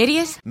 What are you, an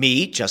idiot?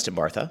 Me, Justin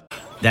Bartha.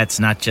 That's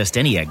not just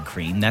any egg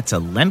cream, that's a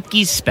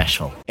Lemke's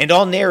special. And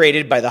all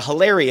narrated by the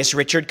hilarious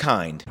Richard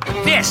Kind.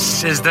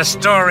 This is the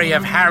story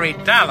of Harry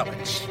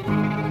Dalowitz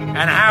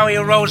and how he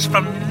rose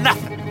from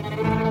nothing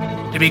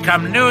to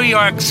become New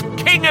York's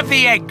King of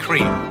the Egg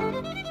Cream.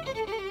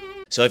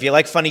 So if you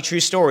like funny true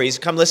stories,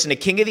 come listen to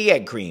King of the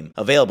Egg Cream,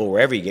 available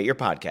wherever you get your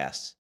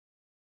podcasts.